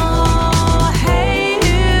 Oh, hey,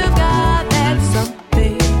 you got that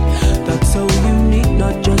something that's so unique,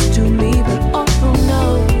 not just to me, but all who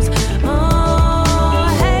knows. Oh,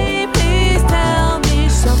 hey, please tell me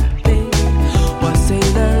something. Why say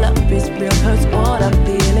the love is real, hurts what I'm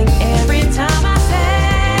feeling every time I say.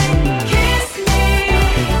 Kiss me,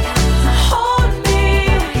 hold me,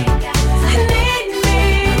 need me.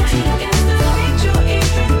 It's the ritual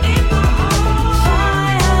in my heart.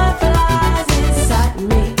 Fireflies inside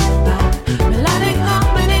me, by melodic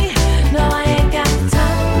harmony. No, I ain't got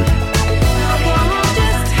time. Come on,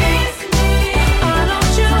 just kiss me. Oh,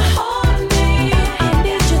 don't you hold me. I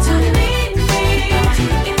need you to need me.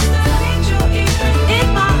 It's the ritual in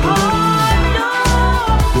my heart. No,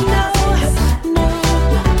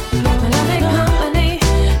 melodic harmony.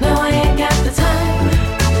 No, I ain't got the time.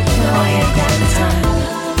 No, I ain't got the time.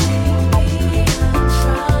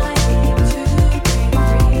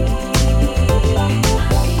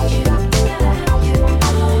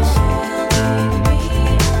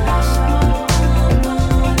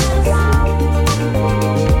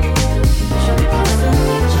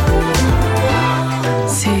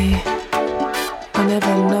 See, I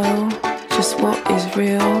never know just what is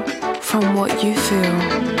real from what you feel.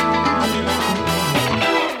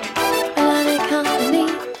 Melodic harmony,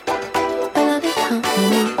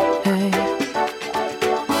 hey.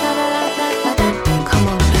 Come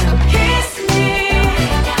on now. Kiss me,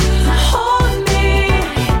 hold me,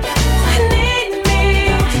 need me.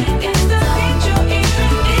 It's the ritual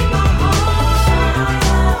in my heart.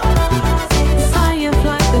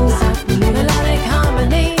 Firefly inside me, melodic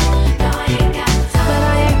harmony. No, I ain't got the time, but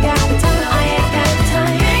I ain't got the time. I ain't got the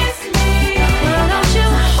time. Kiss me, why don't you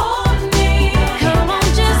hold me? Come on,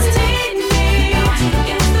 just need me.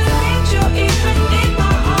 It's the ritual in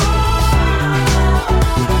my heart.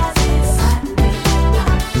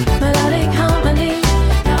 Melodic harmony.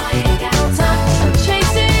 No, I ain't got no time. I'm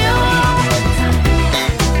chasing you,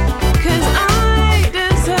 'cause I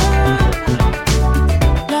deserve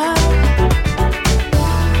love.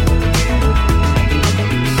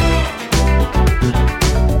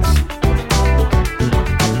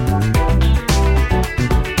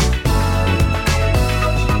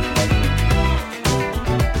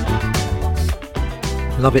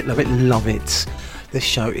 Love it, love it, love it. This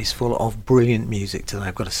show is full of brilliant music today,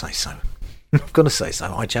 I've got to say so. I've got to say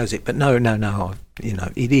so. I chose it, but no. You know,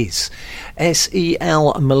 it is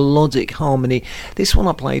SEL Melodic Harmony. This one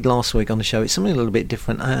I played last week on the show. It's something a little bit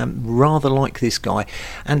different. Rather like this guy,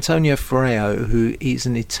 Antonio Ferreo, who is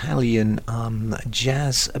an Italian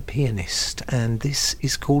jazz pianist, and this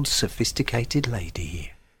is called Sophisticated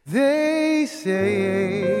Lady. They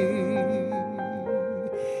say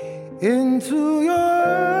into your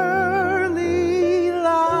early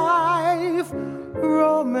life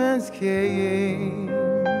romance came,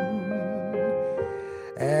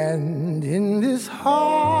 and in this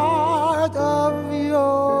heart of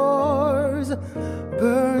yours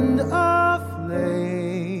burned a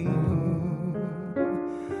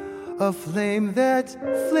flame that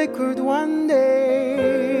flickered one day,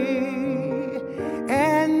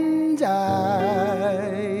 and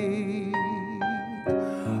died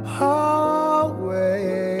away.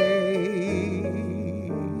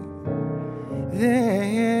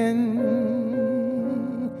 Then,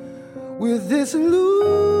 with this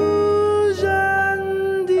illusion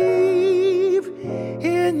deep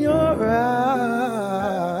in your eyes,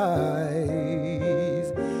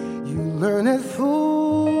 you learn that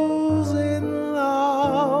fools in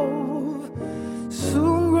love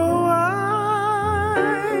soon grow wise.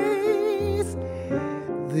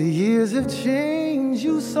 The years have changed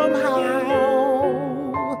you somehow.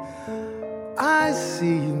 I see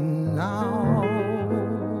you now.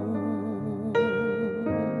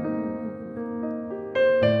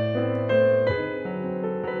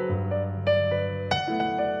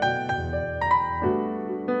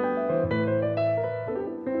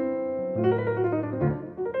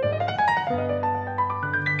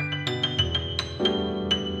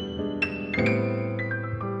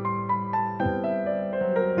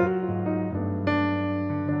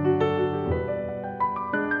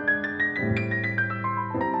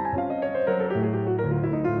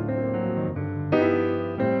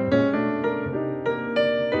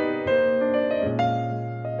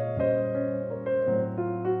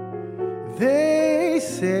 They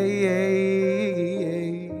say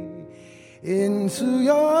into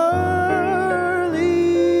your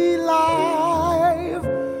early life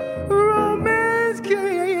romance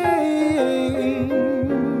came,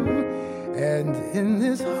 and in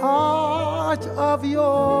this heart of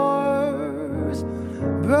yours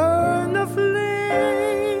burned a flame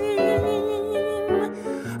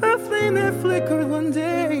that flickered one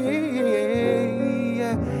day,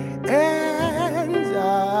 and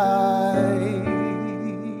died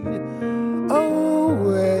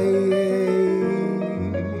away.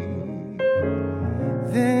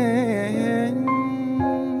 Then,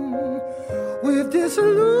 with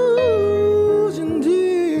disillusion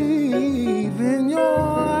deep in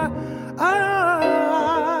your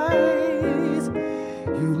eyes,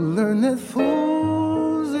 you learn that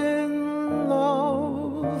fools in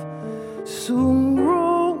love soon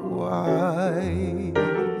grow wise.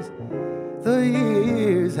 The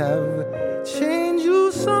years have changed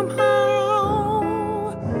you somehow,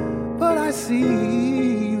 but I see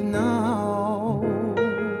you now.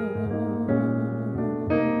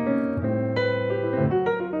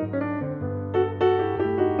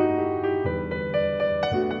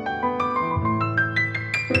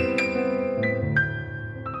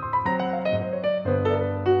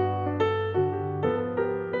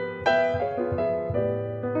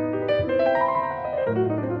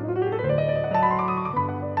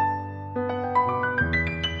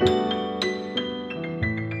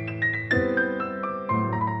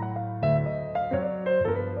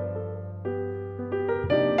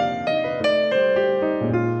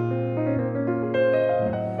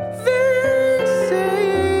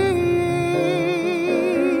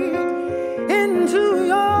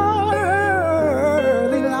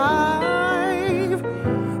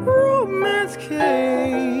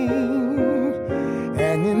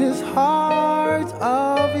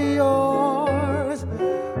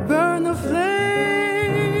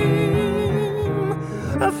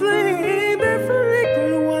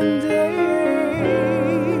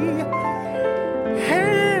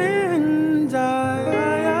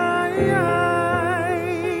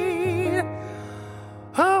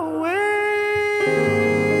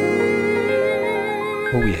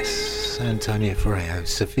 Oh yes, Antonio Ferreo,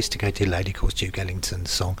 Sophisticated Lady, of course, Duke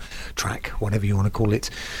Ellington's song, track, whatever you want to call it.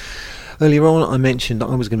 Earlier on I mentioned that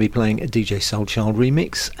I was going to be playing a DJ Soulchild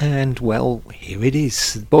remix, and well, here it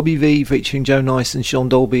is. Bobby V featuring Joe Nice and Sean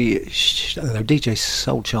Dolby, DJ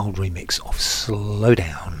Soulchild remix of Slow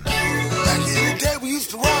Down. Back in the day we used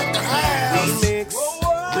to rock the house. Remix.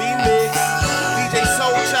 DJ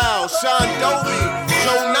Soulchild, Sean Dolby,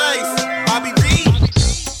 Joe Nice, Bobby V.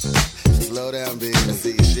 Slow down, baby. I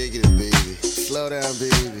see you shaking it, baby.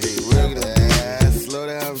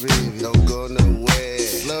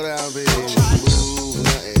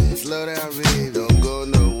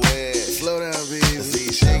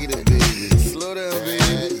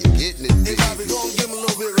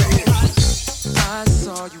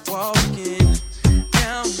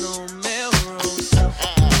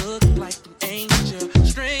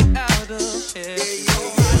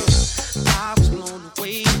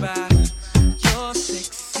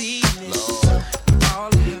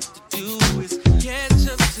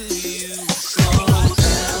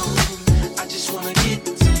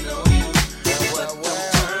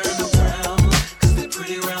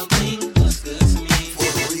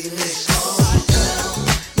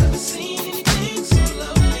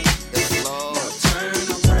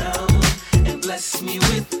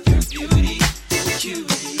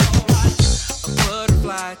 cutie. A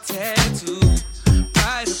butterfly tattoo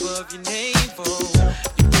right above your navel.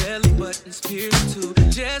 Your belly button's pierced too,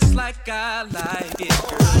 just like I like it,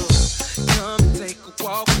 girl. Come take a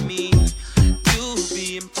walk with me. You'll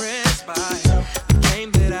be impressed by the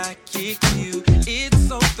game that I kick you. It's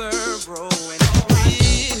so thorough and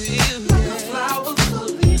real. Like a flower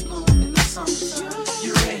fully blown in the summertime.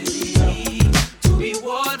 You ready to be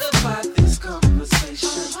watered by this conversation?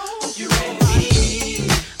 You ready?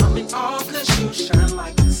 I'm in awe 'cause you shine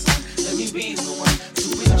like the sun. Let me be the one to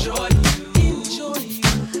enjoy you. Enjoy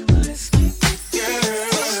you. Let's get it,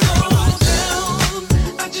 girl. Slow down.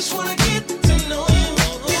 I just wanna get to know you.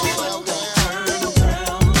 But don't turn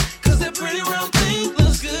around, 'cause that pretty round thing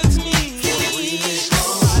looks good to me.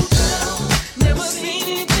 Slow down. Never seen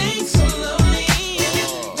anything so lovely.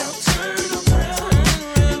 Now turn around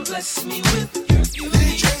and bless me with your beauty.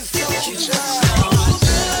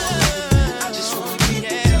 I just wanna get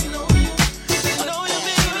to know you. Know you,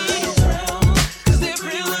 baby. Around, 'cause that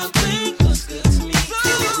pretty round thing looks good to me.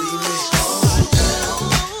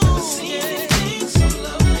 Never seen anything so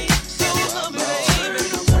lovely, baby.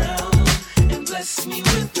 Around and bless me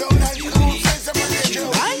with your beauty.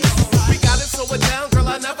 We got it so we're down, girl,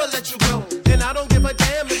 I never let you go. And I don't give a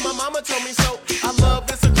damn if my mama told me so. I love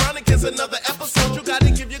this and chronic is another episode. You gotta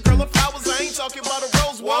give your girl her flowers, I ain't talking about a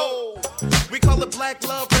rose, whoa. We call it Black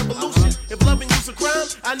Love Revolution. If loving you's a crime,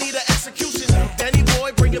 I need an execution. Danny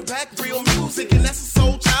Boy bringing back real music, and that's a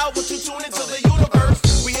soul child. What you tune into the universe?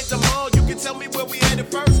 We hit the mall, you can tell me where we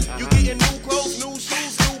headed first. You getting new clothes, new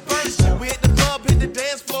shoes, new purse. We hit the club, hit the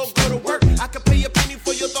dance floor, go to work. I could pay a penny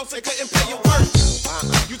for your thoughts, I couldn't pay your work.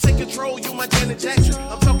 You take control, you my Janet Jackson.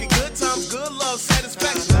 I'm talking good times, good love,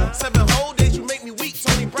 satisfaction. 7 whole days, you make me weak,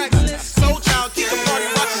 Tony Braxton. Soul child, keep the party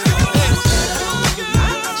rocking.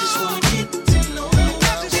 I just wanna get to know you.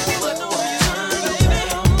 But don't turn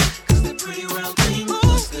around, 'cause that pretty round thing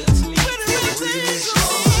looks good to me. Never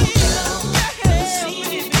seen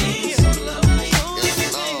anything so lovely.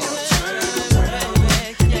 Turn around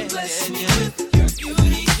and bless me with your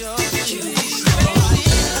beauty.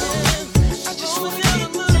 I just wanna get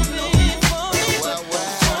to know you.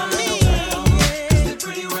 For me, 'cause that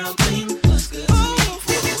pretty round thing looks good to me.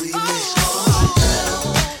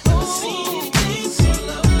 Never seen anything so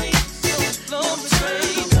lovely. Turn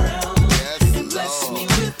around and bless me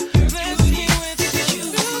with your beauty.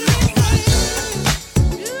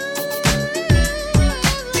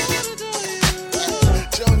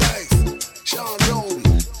 Joe Nice, Sean Dolby,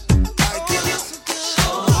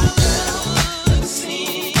 Never seen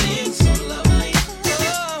anything so lovely.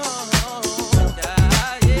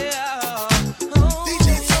 DJ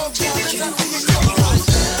Soul Child, that's how we get going.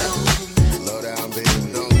 Slow down, baby,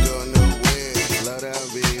 don't go nowhere. Slow down,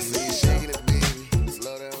 baby, shaking it, baby.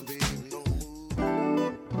 Slow down, baby, don't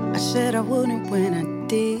move. I said I wouldn't when I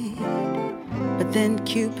did, but then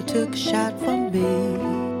Cupid took a shot for me.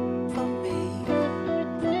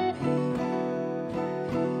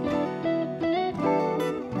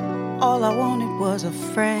 All I wanted was a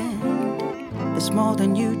friend that's more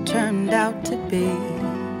than you turned out to be.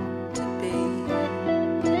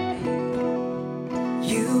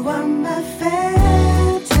 You are my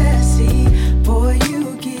fantasy, boy,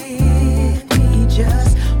 you give me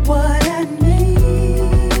just what I need.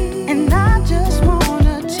 And I just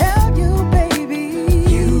wanna tell you, baby,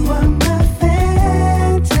 you are my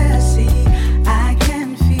fantasy. I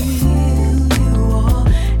can feel you all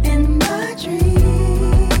in my dreams.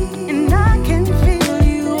 And I can feel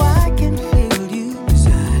you, 'cause I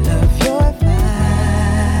love your vibe.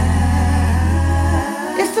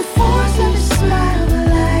 It's the force of your smile, the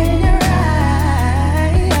light in your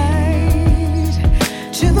eyes,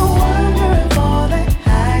 to the wonder of all that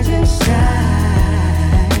hides inside.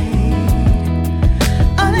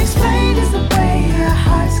 Unexplained is the way our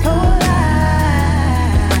hearts collide.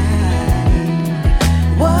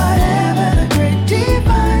 Whatever the great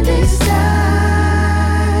divine decides.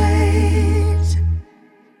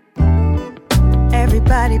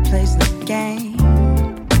 Everybody plays the game,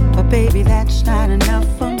 but baby, that's not enough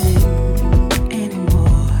for me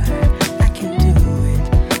anymore. I can't do it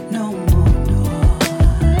no more, no.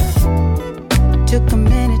 Took a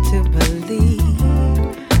minute to believe,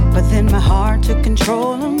 but then my heart took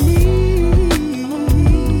control of me.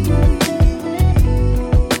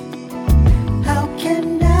 How can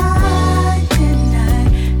I deny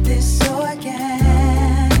this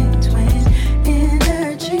organic twin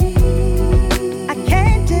energy? I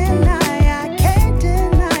can't deny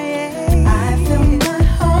it. I feel my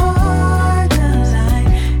heart align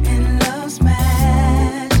in love's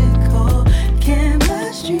magical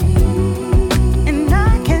chemistry. And I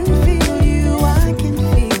can feel you, I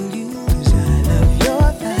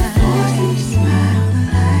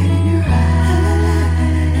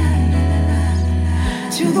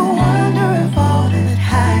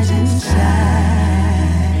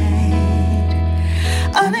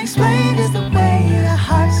Unexplained is the way our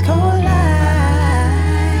hearts collide.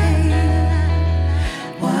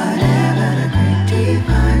 Whatever the great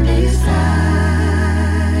divine decides,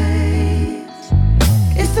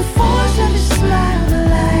 it's the force of your smile, the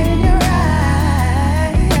light in your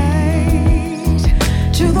eyes,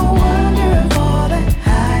 to the wonder of all that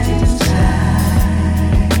hides inside.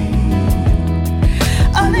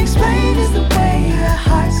 Unexplained is the way our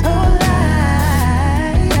hearts collide.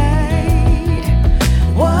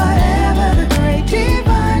 Whatever the great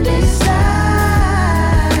divine decide.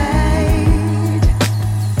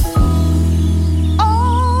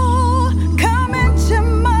 Oh, come into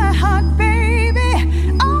my heart, baby.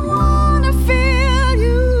 I wanna feel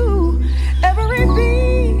you. Every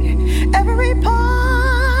beat, every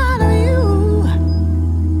part of you.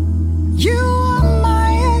 You are my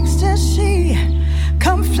ecstasy.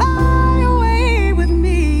 Come fly away with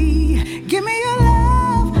me. Give me your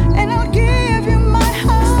love and I'll give you my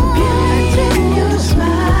heart. It's the beauty in your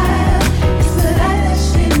smile. It's the light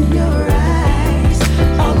that's in your eyes.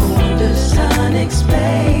 All the wonders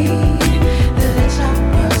unexplained that lets our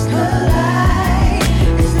worlds collide.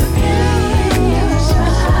 It's the beauty in your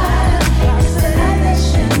smile. It's the light that's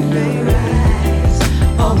in your eyes.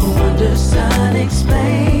 All the wonders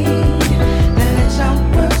unexplained that lets our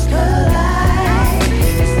worlds collide.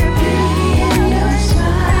 It's the beauty in your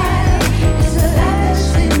smile. It's the light that's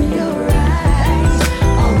in your eyes.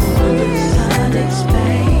 All the wonders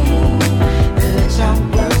unexplained that lets our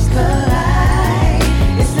worlds collide.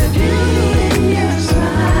 It's the beauty in your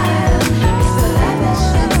smile. It's the light that's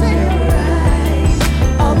in your eyes.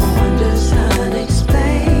 All the wonders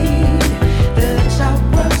unexplained that lets our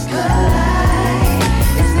worlds collide.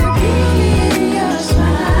 It's the beauty in your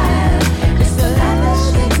smile. It's the light that's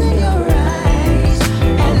in your eyes. All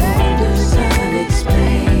the wonders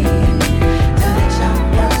unexplained that lets our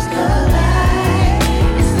worlds collide.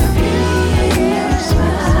 It's the beauty in your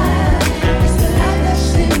smile. It's the light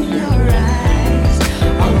that's in your eyes.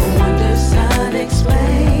 All the wonders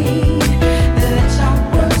unexplained that lets our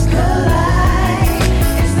worlds collide.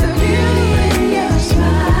 It's the beauty in your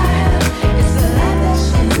smile. It's the light that's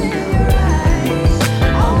in your eyes.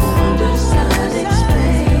 All the wonders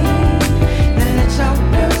unexplained that lets our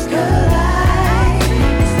worlds collide.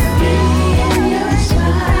 It's the beauty in your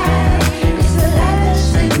smile. It's the light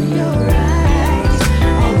that's in your eyes.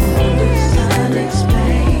 All the wonders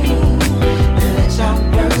unexplained that lets our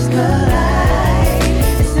worlds collide.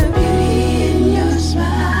 It's the beauty in your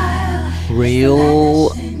smile. Real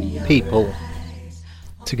People,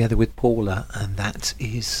 together with Paula, and that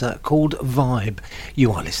is called Vibe.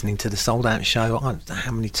 You are listening to the Sold Out Show. I don't know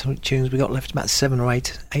how many tunes we got left, about 7 or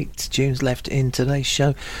 8 tunes left in today's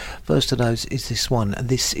show. First of those is this one.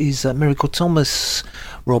 This is Miracle Thomas,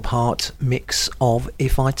 Rob Hart mix of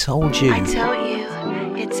If I Told You. I tell you,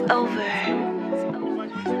 it's over.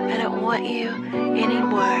 I don't want you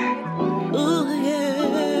anymore. Ooh, yeah.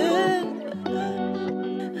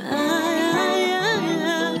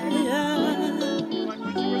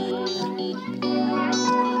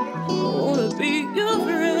 Wanna be your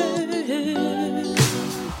friend.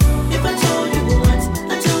 If I told you once,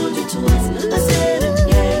 I told you twice, I said it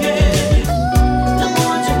again. Don't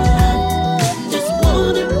want your love, just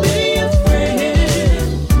wanna be your friend.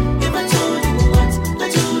 If I told you once, I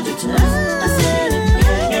told you twice, I said it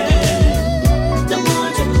again. Don't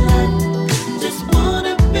want your love, just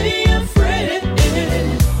wanna be your friend.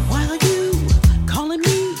 Why are you calling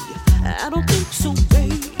me? I don't think so,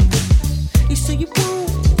 babe. You say you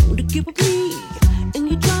want to give up me, and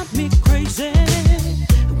you drive me crazy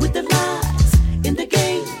with the lies and the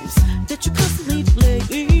games that you constantly play.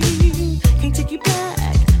 Can't take you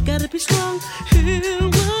back, gotta be strong. Hear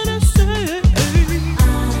what I say.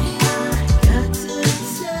 I got to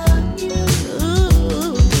tell you,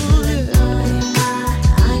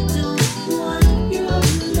 I don't want your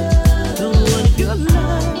love. Don't want your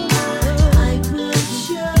love. I will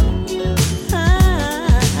show you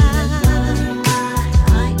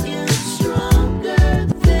I am strong.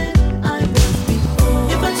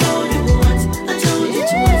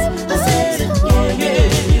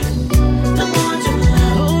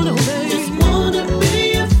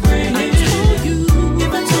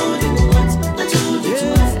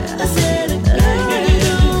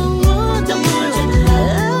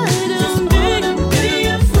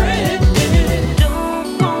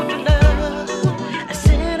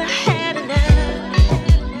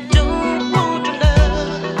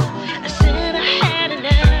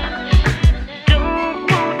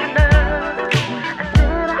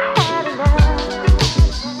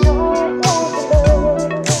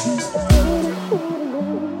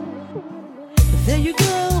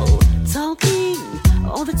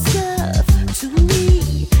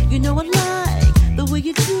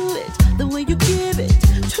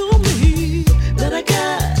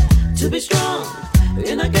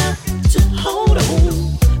 and I got to hold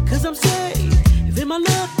on, 'cause I'm saving my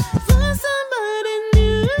love for somebody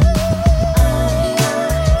new.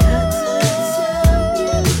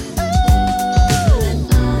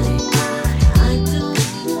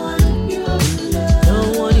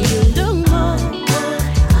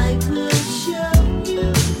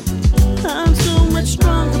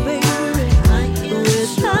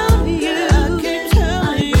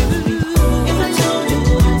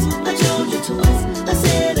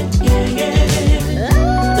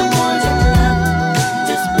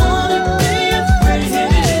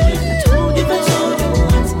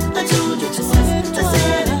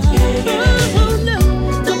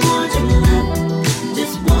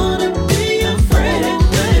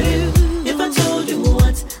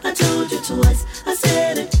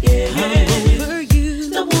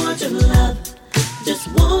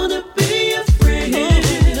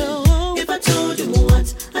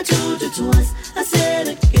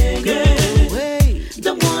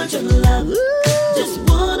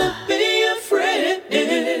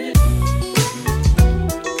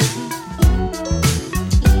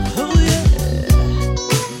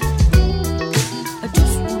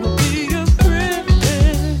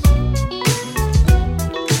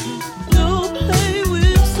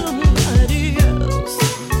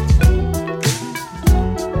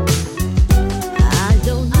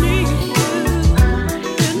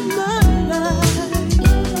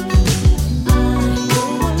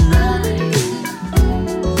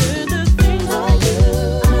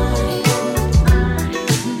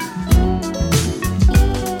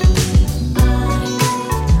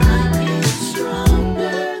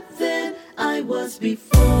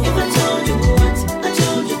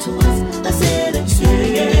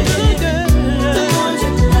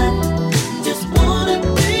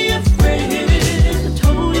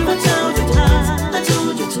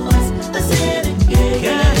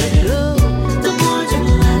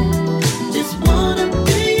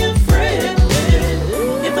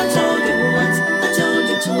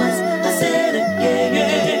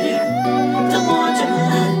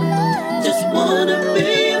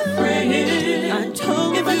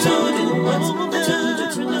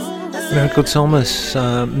 Miracle Thomas,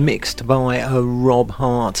 mixed by Rob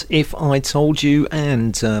Hart. If I Told You,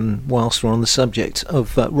 and whilst we're on the subject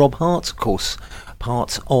of Rob Hart, of course,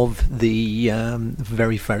 part of the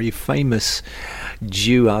very, very famous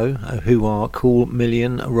duo who are Cool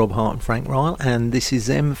Million, Rob Hart and Frank Ryle, and this is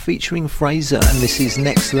them featuring Fraser, and this is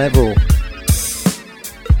Next Level.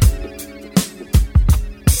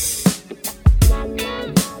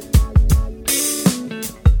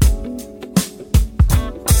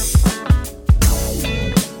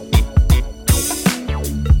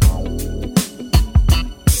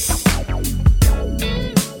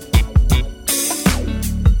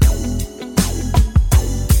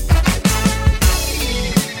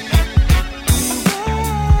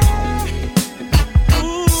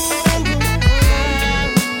 Ooh.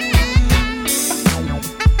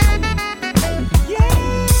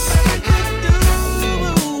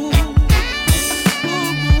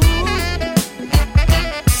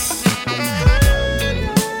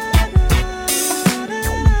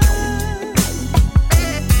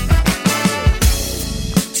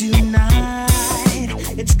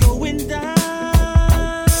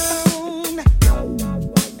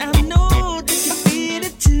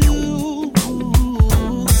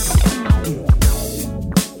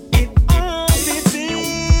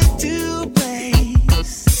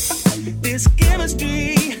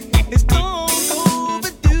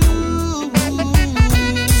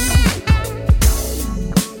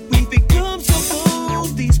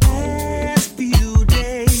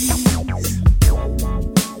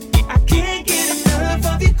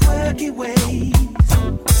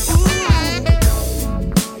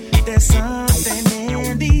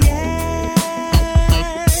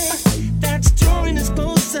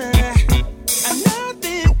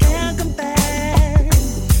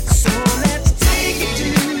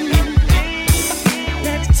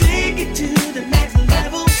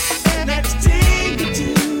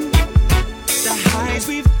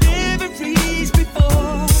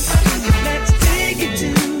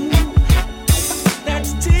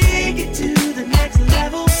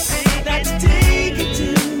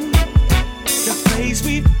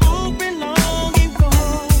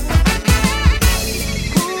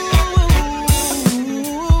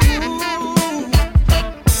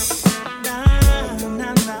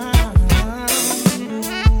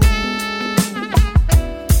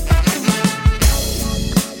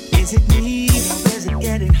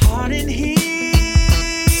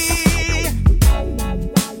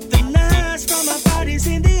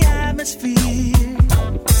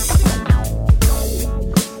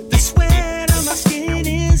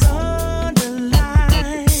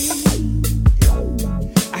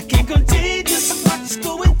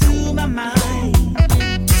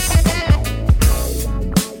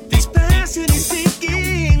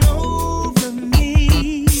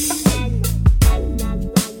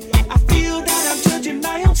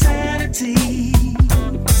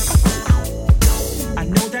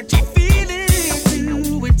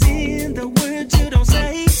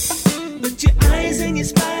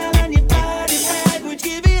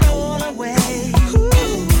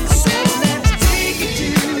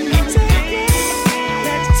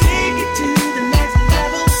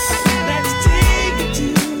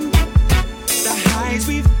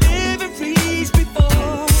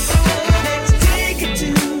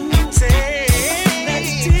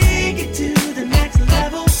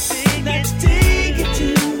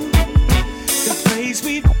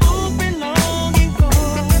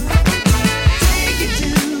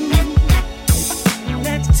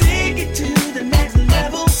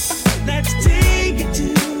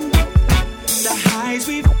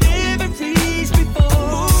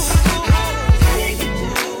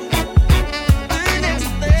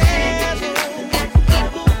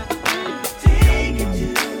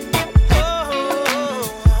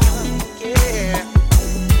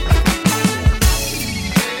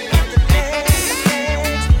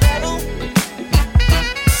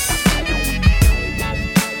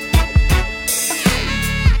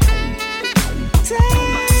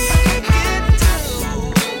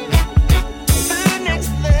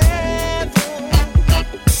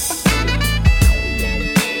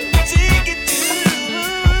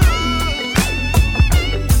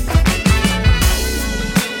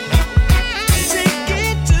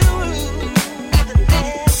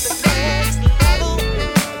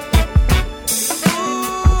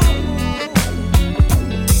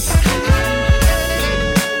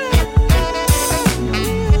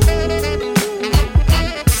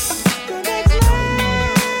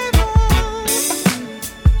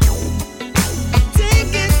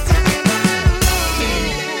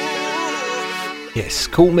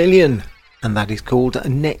 Cool Million, and that is called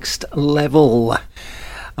Next Level.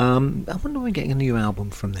 I wonder when we're getting a new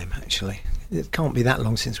album from them, actually. It can't be that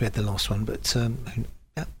long since we had the last one, but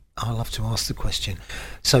I'll have to ask the question.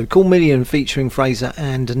 So, Cool Million featuring Fraser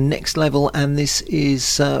and Next Level, and this is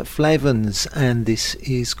Flavans, and this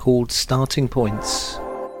is called Starting Points.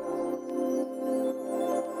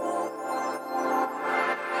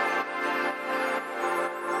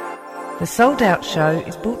 The Sold Out Show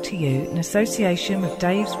is brought to you in association with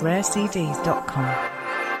davesrarecds.com.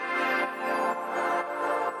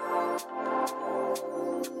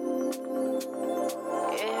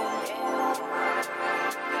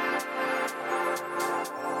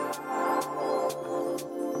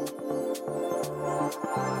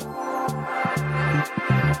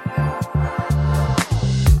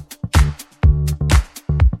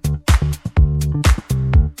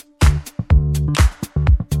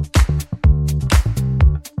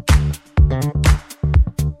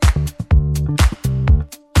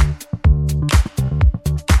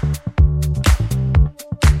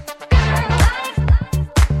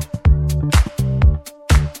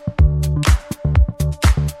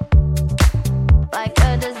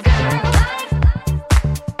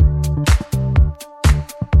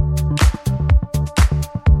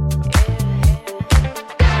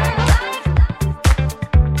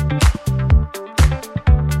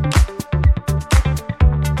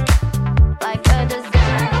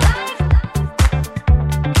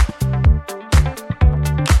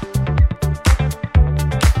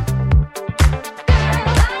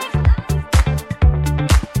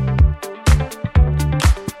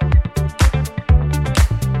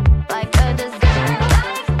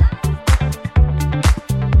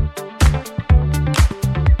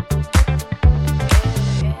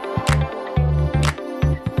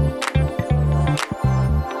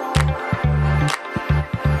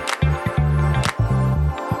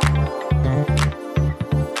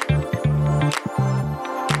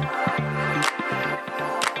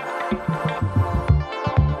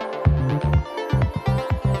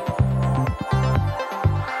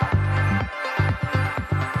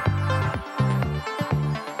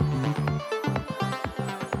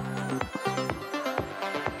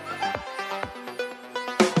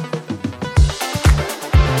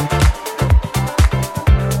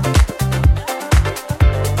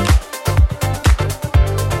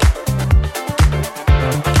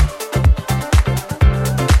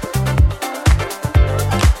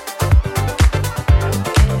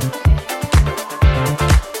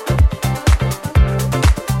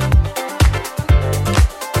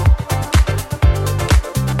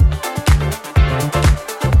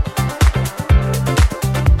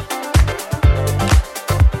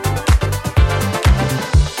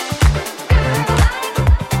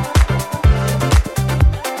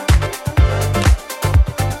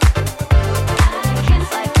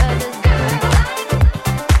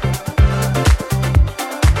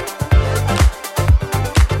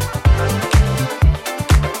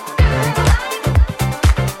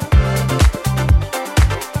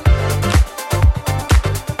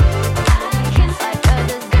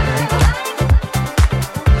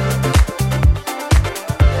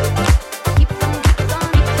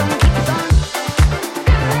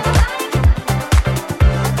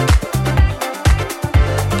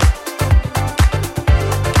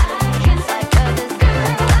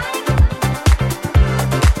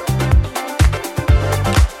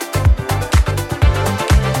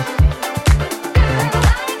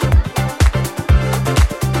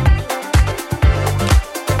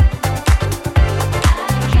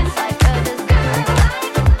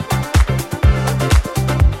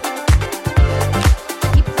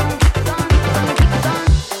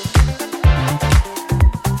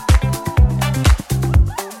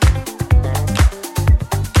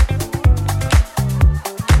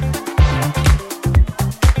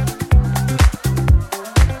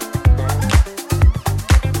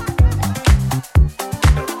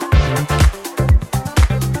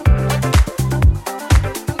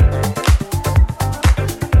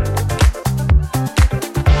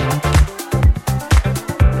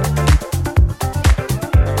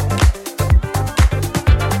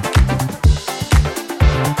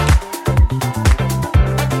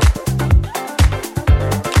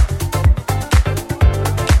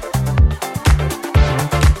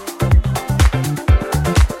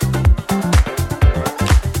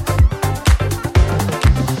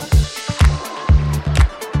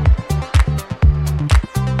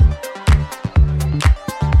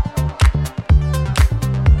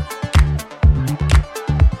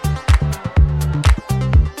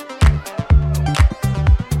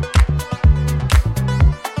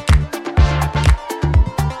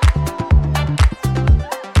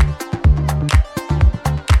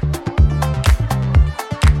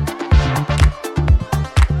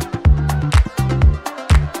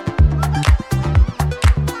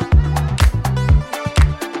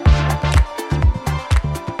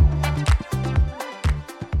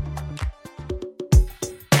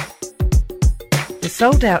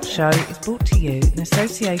 Sold Out Show is brought to you in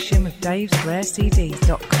association with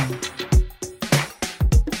davesrarecds.com.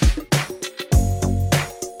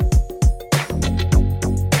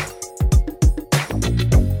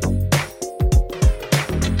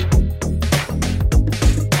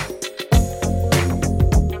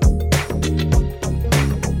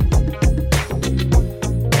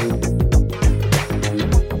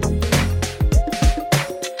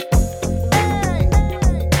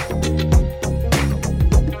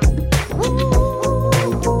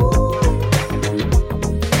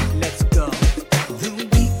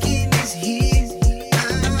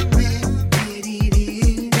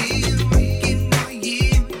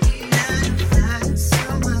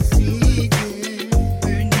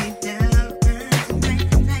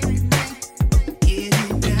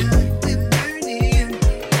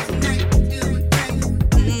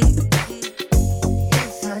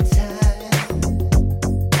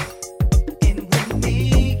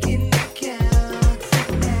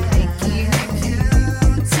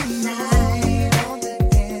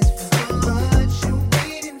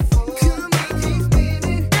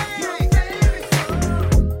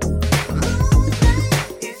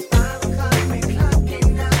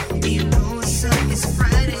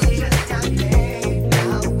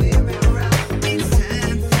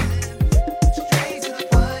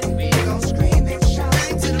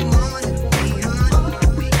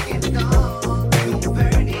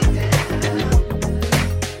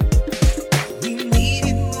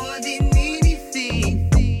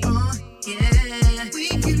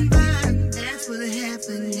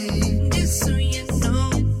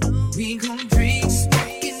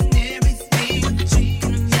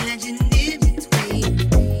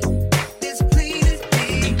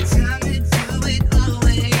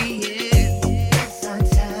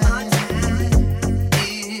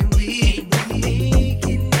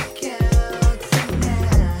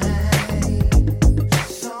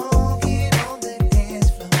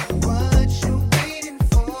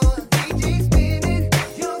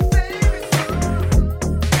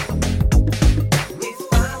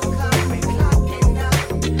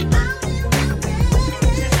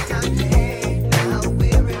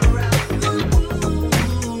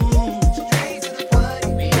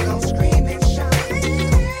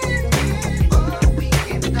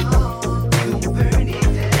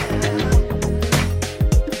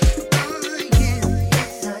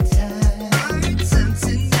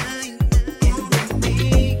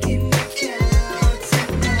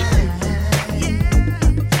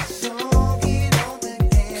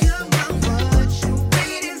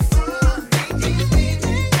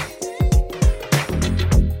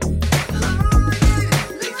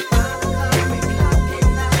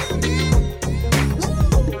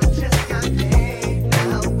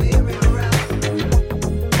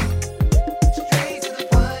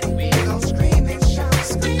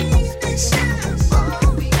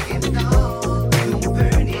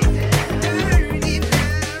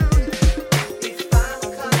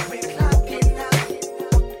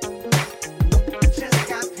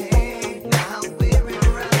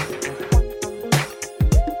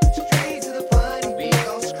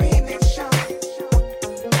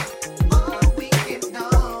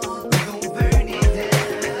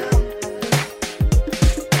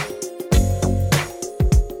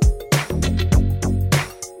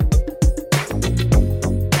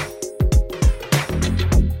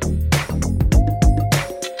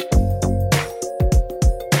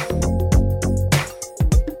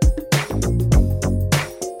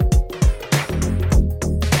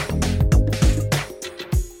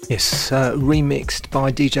 Yes, remixed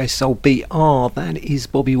by DJ Soul BR. That is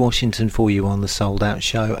Bobby Washington for you on the Sold Out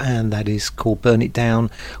Show, and that is called Burn It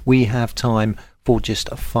Down. We have time for just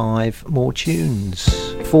 5 more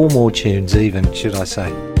tunes. 4 more tunes even, should I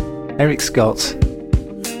say. Eric Scott.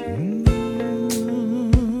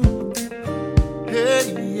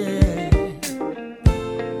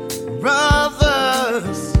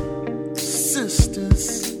 Brothers,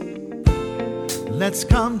 sisters, let's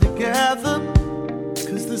come together,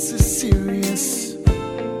 'cause this is serious.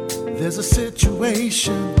 There's a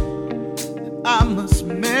situation that I must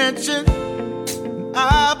mention.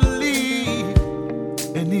 I believe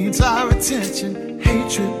it needs our attention.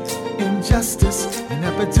 Hatred, injustice, an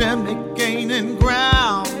epidemic gaining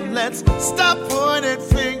ground. Let's stop pointing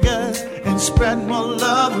fingers and spread more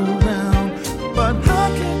love around. But I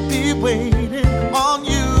can't be waiting on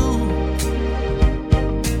you,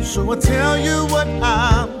 so I'll tell you what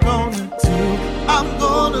I'm gonna do. I'm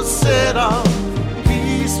gonna set off a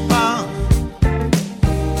peace bomb.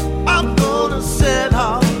 I'm gonna set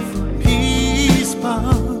off a peace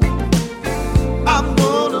bomb. I'm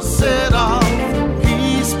gonna set off a peace bomb.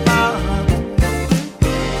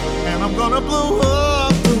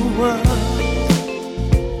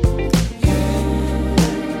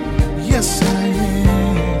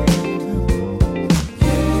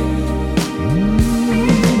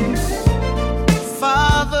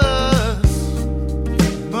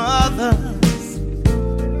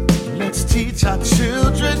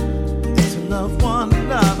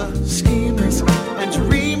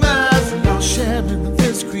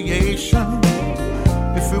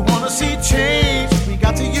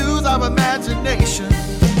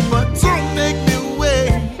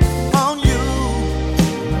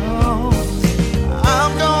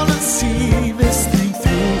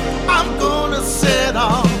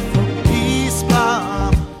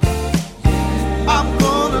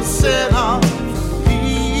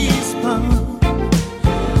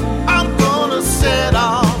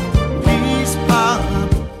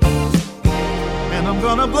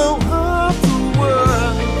 gonna blow up the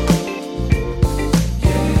world.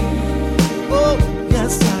 Oh,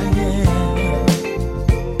 yes I am.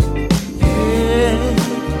 Yeah.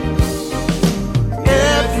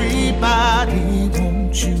 Everybody,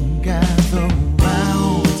 won't you gather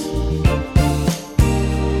round?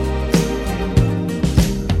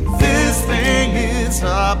 This thing is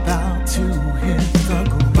about to hit the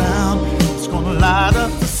ground. It's gonna light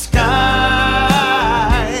up the sky.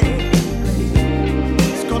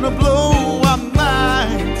 It's gonna blow our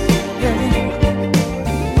minds, yeah.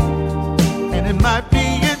 And it might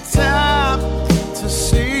be a time to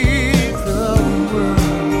save the world.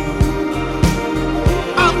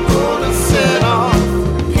 I'm gonna set off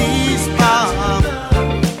a peace bomb.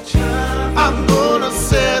 I'm gonna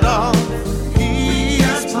set off a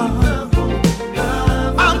peace bomb.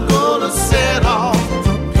 I'm gonna set off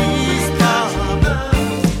a peace bomb.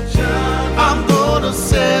 I'm gonna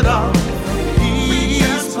set off a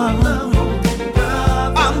peace bomb.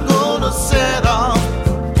 I'm gonna set off a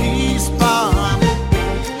peace bomb.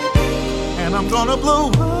 And I'm gonna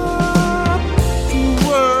blow up the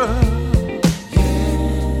world.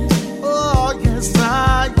 Oh, yes,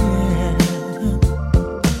 I am.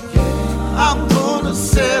 I'm gonna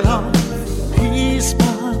set off a peace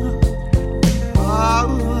bomb.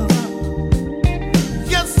 Oh,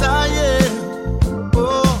 yes, I am.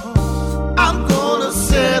 Oh, I'm gonna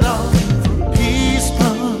set off a peace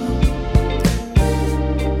bomb.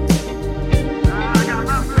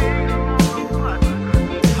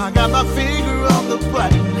 I got my finger on the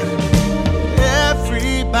button.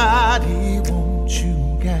 Everybody, won't you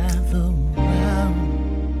gather round?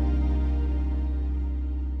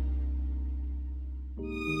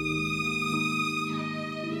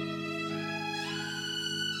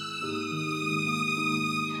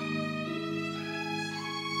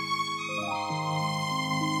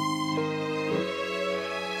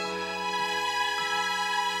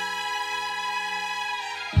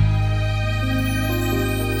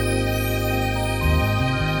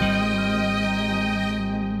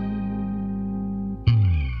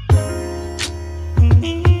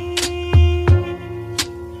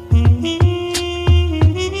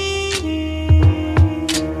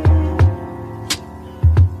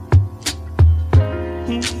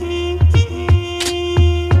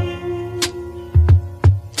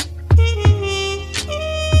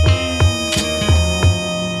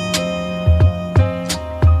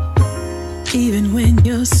 Even when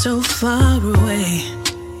you're so far away,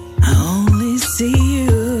 I only see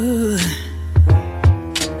you.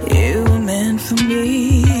 You were meant for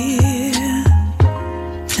me.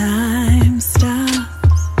 Time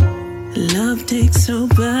stops, love takes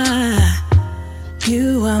over.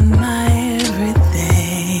 You are my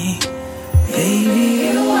everything. Baby,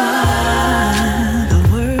 you are the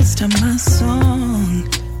words to my song.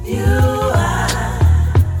 You are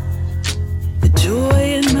the joy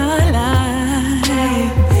in my life.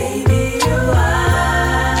 Baby, you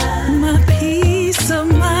are my peace of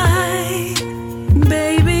mind.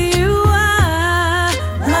 Baby, you are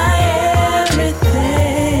my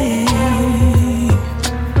everything.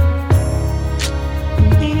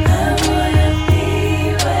 I wanna be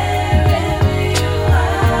wherever you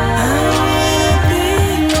are. I wanna be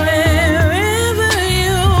wherever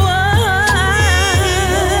you are.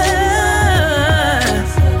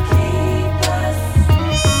 So keep us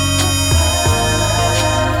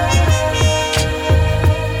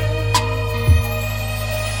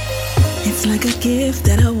It's like a gift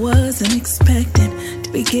that I wasn't expecting to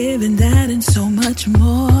be given, that and so much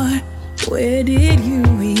more. Where did you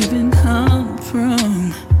even come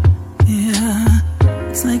from? Yeah,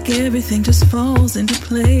 it's like everything just falls into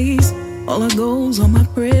place. All our goals, all my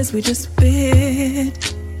prayers, we just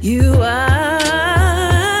fit. You are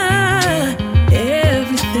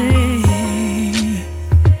everything.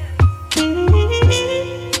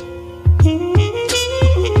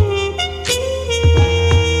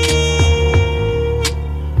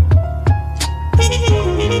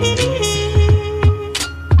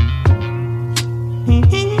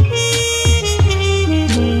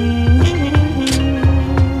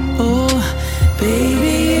 Oh,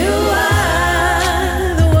 baby, you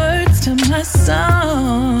are the words to my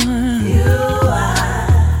song. You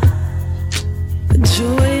are the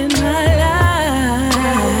joy in my life.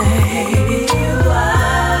 Baby, you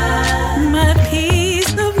are my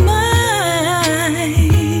peace of mind.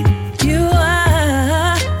 You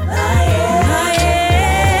are my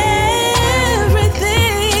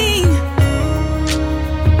everything.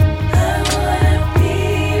 I wanna be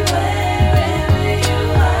wherever you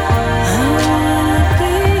are. I wanna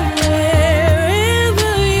be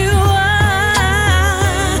wherever you are.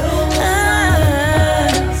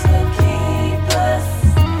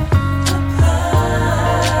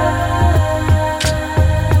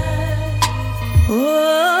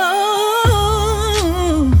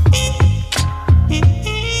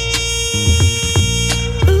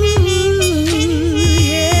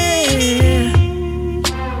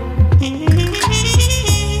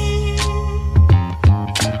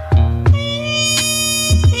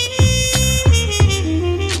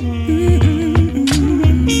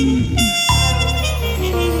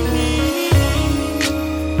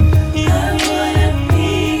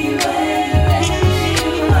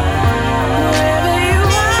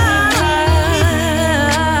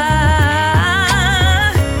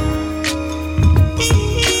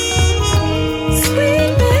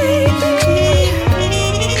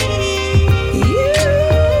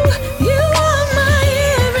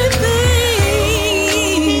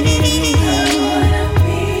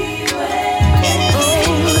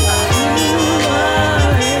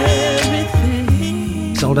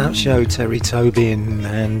 Sold Out Show, Terry Tobin,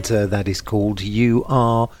 and that is called You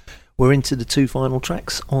Are. We're into the two final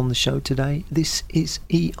tracks on the show today. This is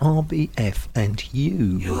ERBF and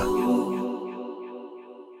You.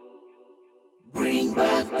 Bring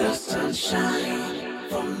back the sunshine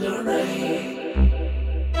from the rain.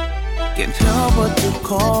 Can't help but to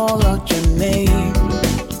call out your name.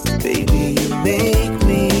 Baby, you make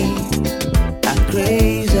me act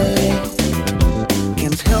crazy.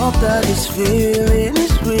 Can't help that this feeling is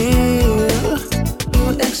real. You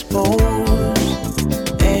expose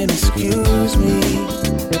and excuse me.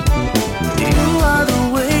 You are the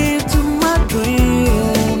way to my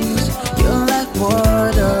dreams. You're like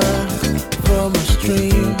water from a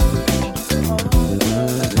stream.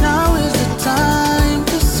 Now is the time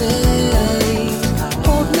to say,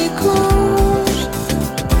 hold me close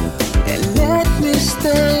and let me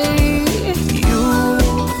stay.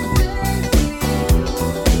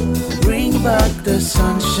 Back the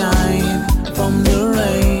sunshine from the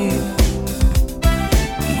rain.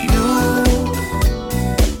 You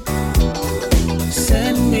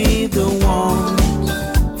send me the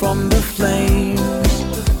warmth from the flames,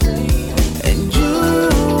 and you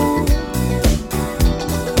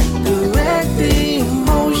direct the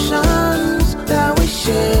emotions that we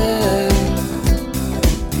share.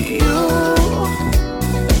 You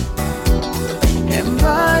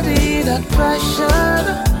embody that passion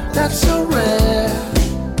that's so rare.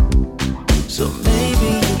 So maybe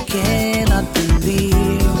you cannot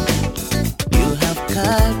believe you have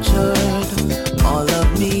captured all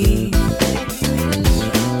of me.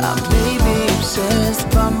 I may be obsessed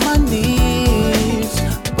by my needs,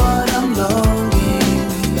 but I'm longing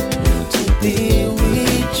to be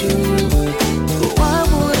with you. Why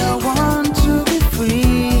would I want to be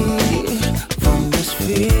free from this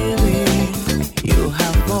feeling? You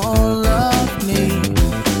have all of me.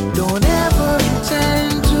 Don't ever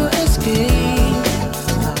intend to escape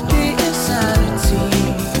the insanity.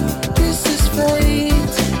 This is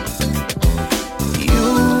fate. You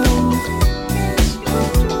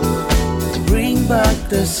bring back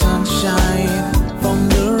the sunshine from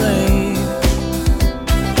the rain.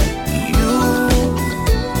 You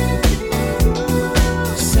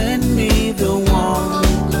send me the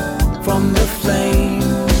warmth from the flames.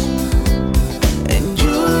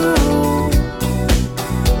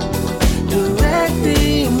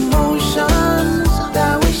 The emotions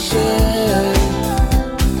that we share.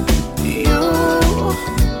 You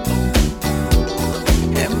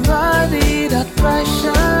embody that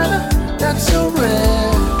passion that's so rare.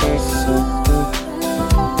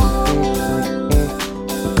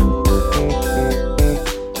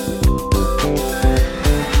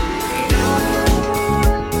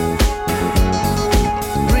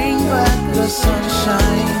 Bring back the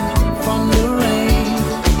sunshine from the rain.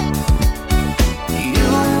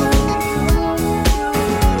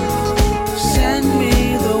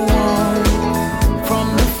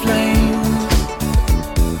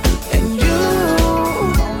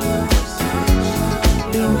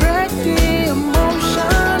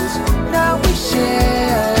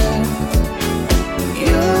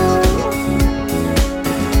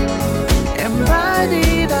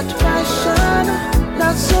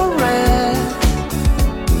 That's so rare.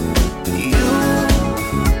 You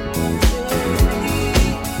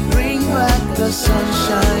bring back the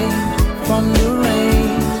sunshine from the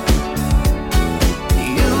rain.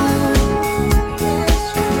 You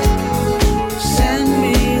send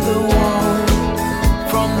me the warmth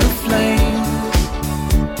from the flames,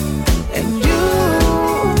 and you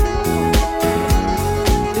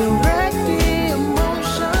direct the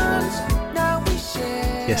emotions that we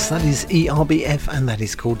share. Yes, that is ERBF and that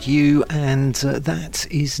is called You, and that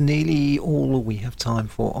is nearly all we have time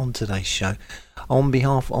for on today's show. On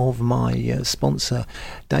behalf of my sponsor,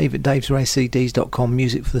 Dave at davesrarecds.com,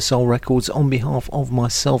 Music for the Soul Records, on behalf of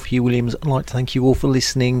myself, Hugh Williams, I'd like to thank you all for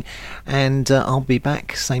listening, and I'll be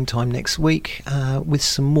back same time next week with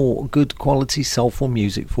some more good quality soulful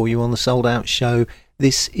music for you on the Sold Out Show.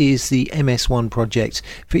 This is the MS1 project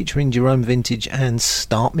featuring Jerome Vintage and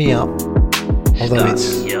Start Me Up. Although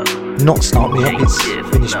it's not Start Me Up, it's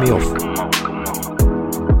Finish Me Off.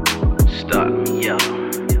 Start me up,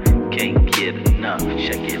 can't get enough,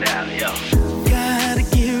 check it out, yo. Gotta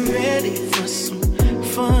get ready for some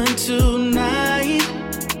fun tonight.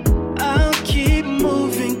 I'll keep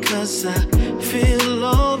moving 'cause I feel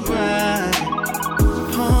alright.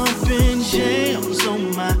 Pumping jams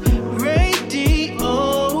on my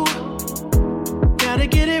radio. Gotta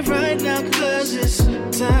get it right now 'cause it's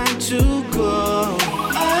time to go.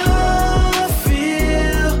 I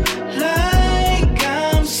feel like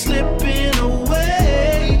I'm slipping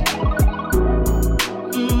away.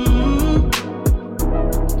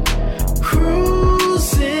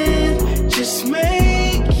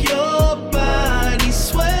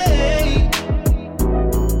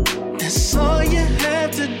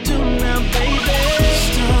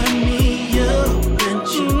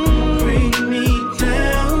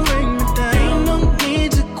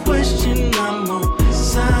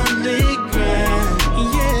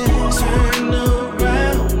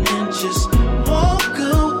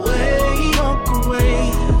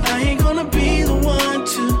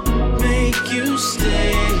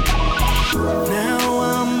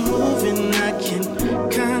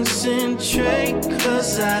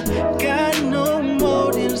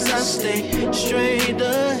 say straight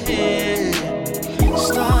ahead.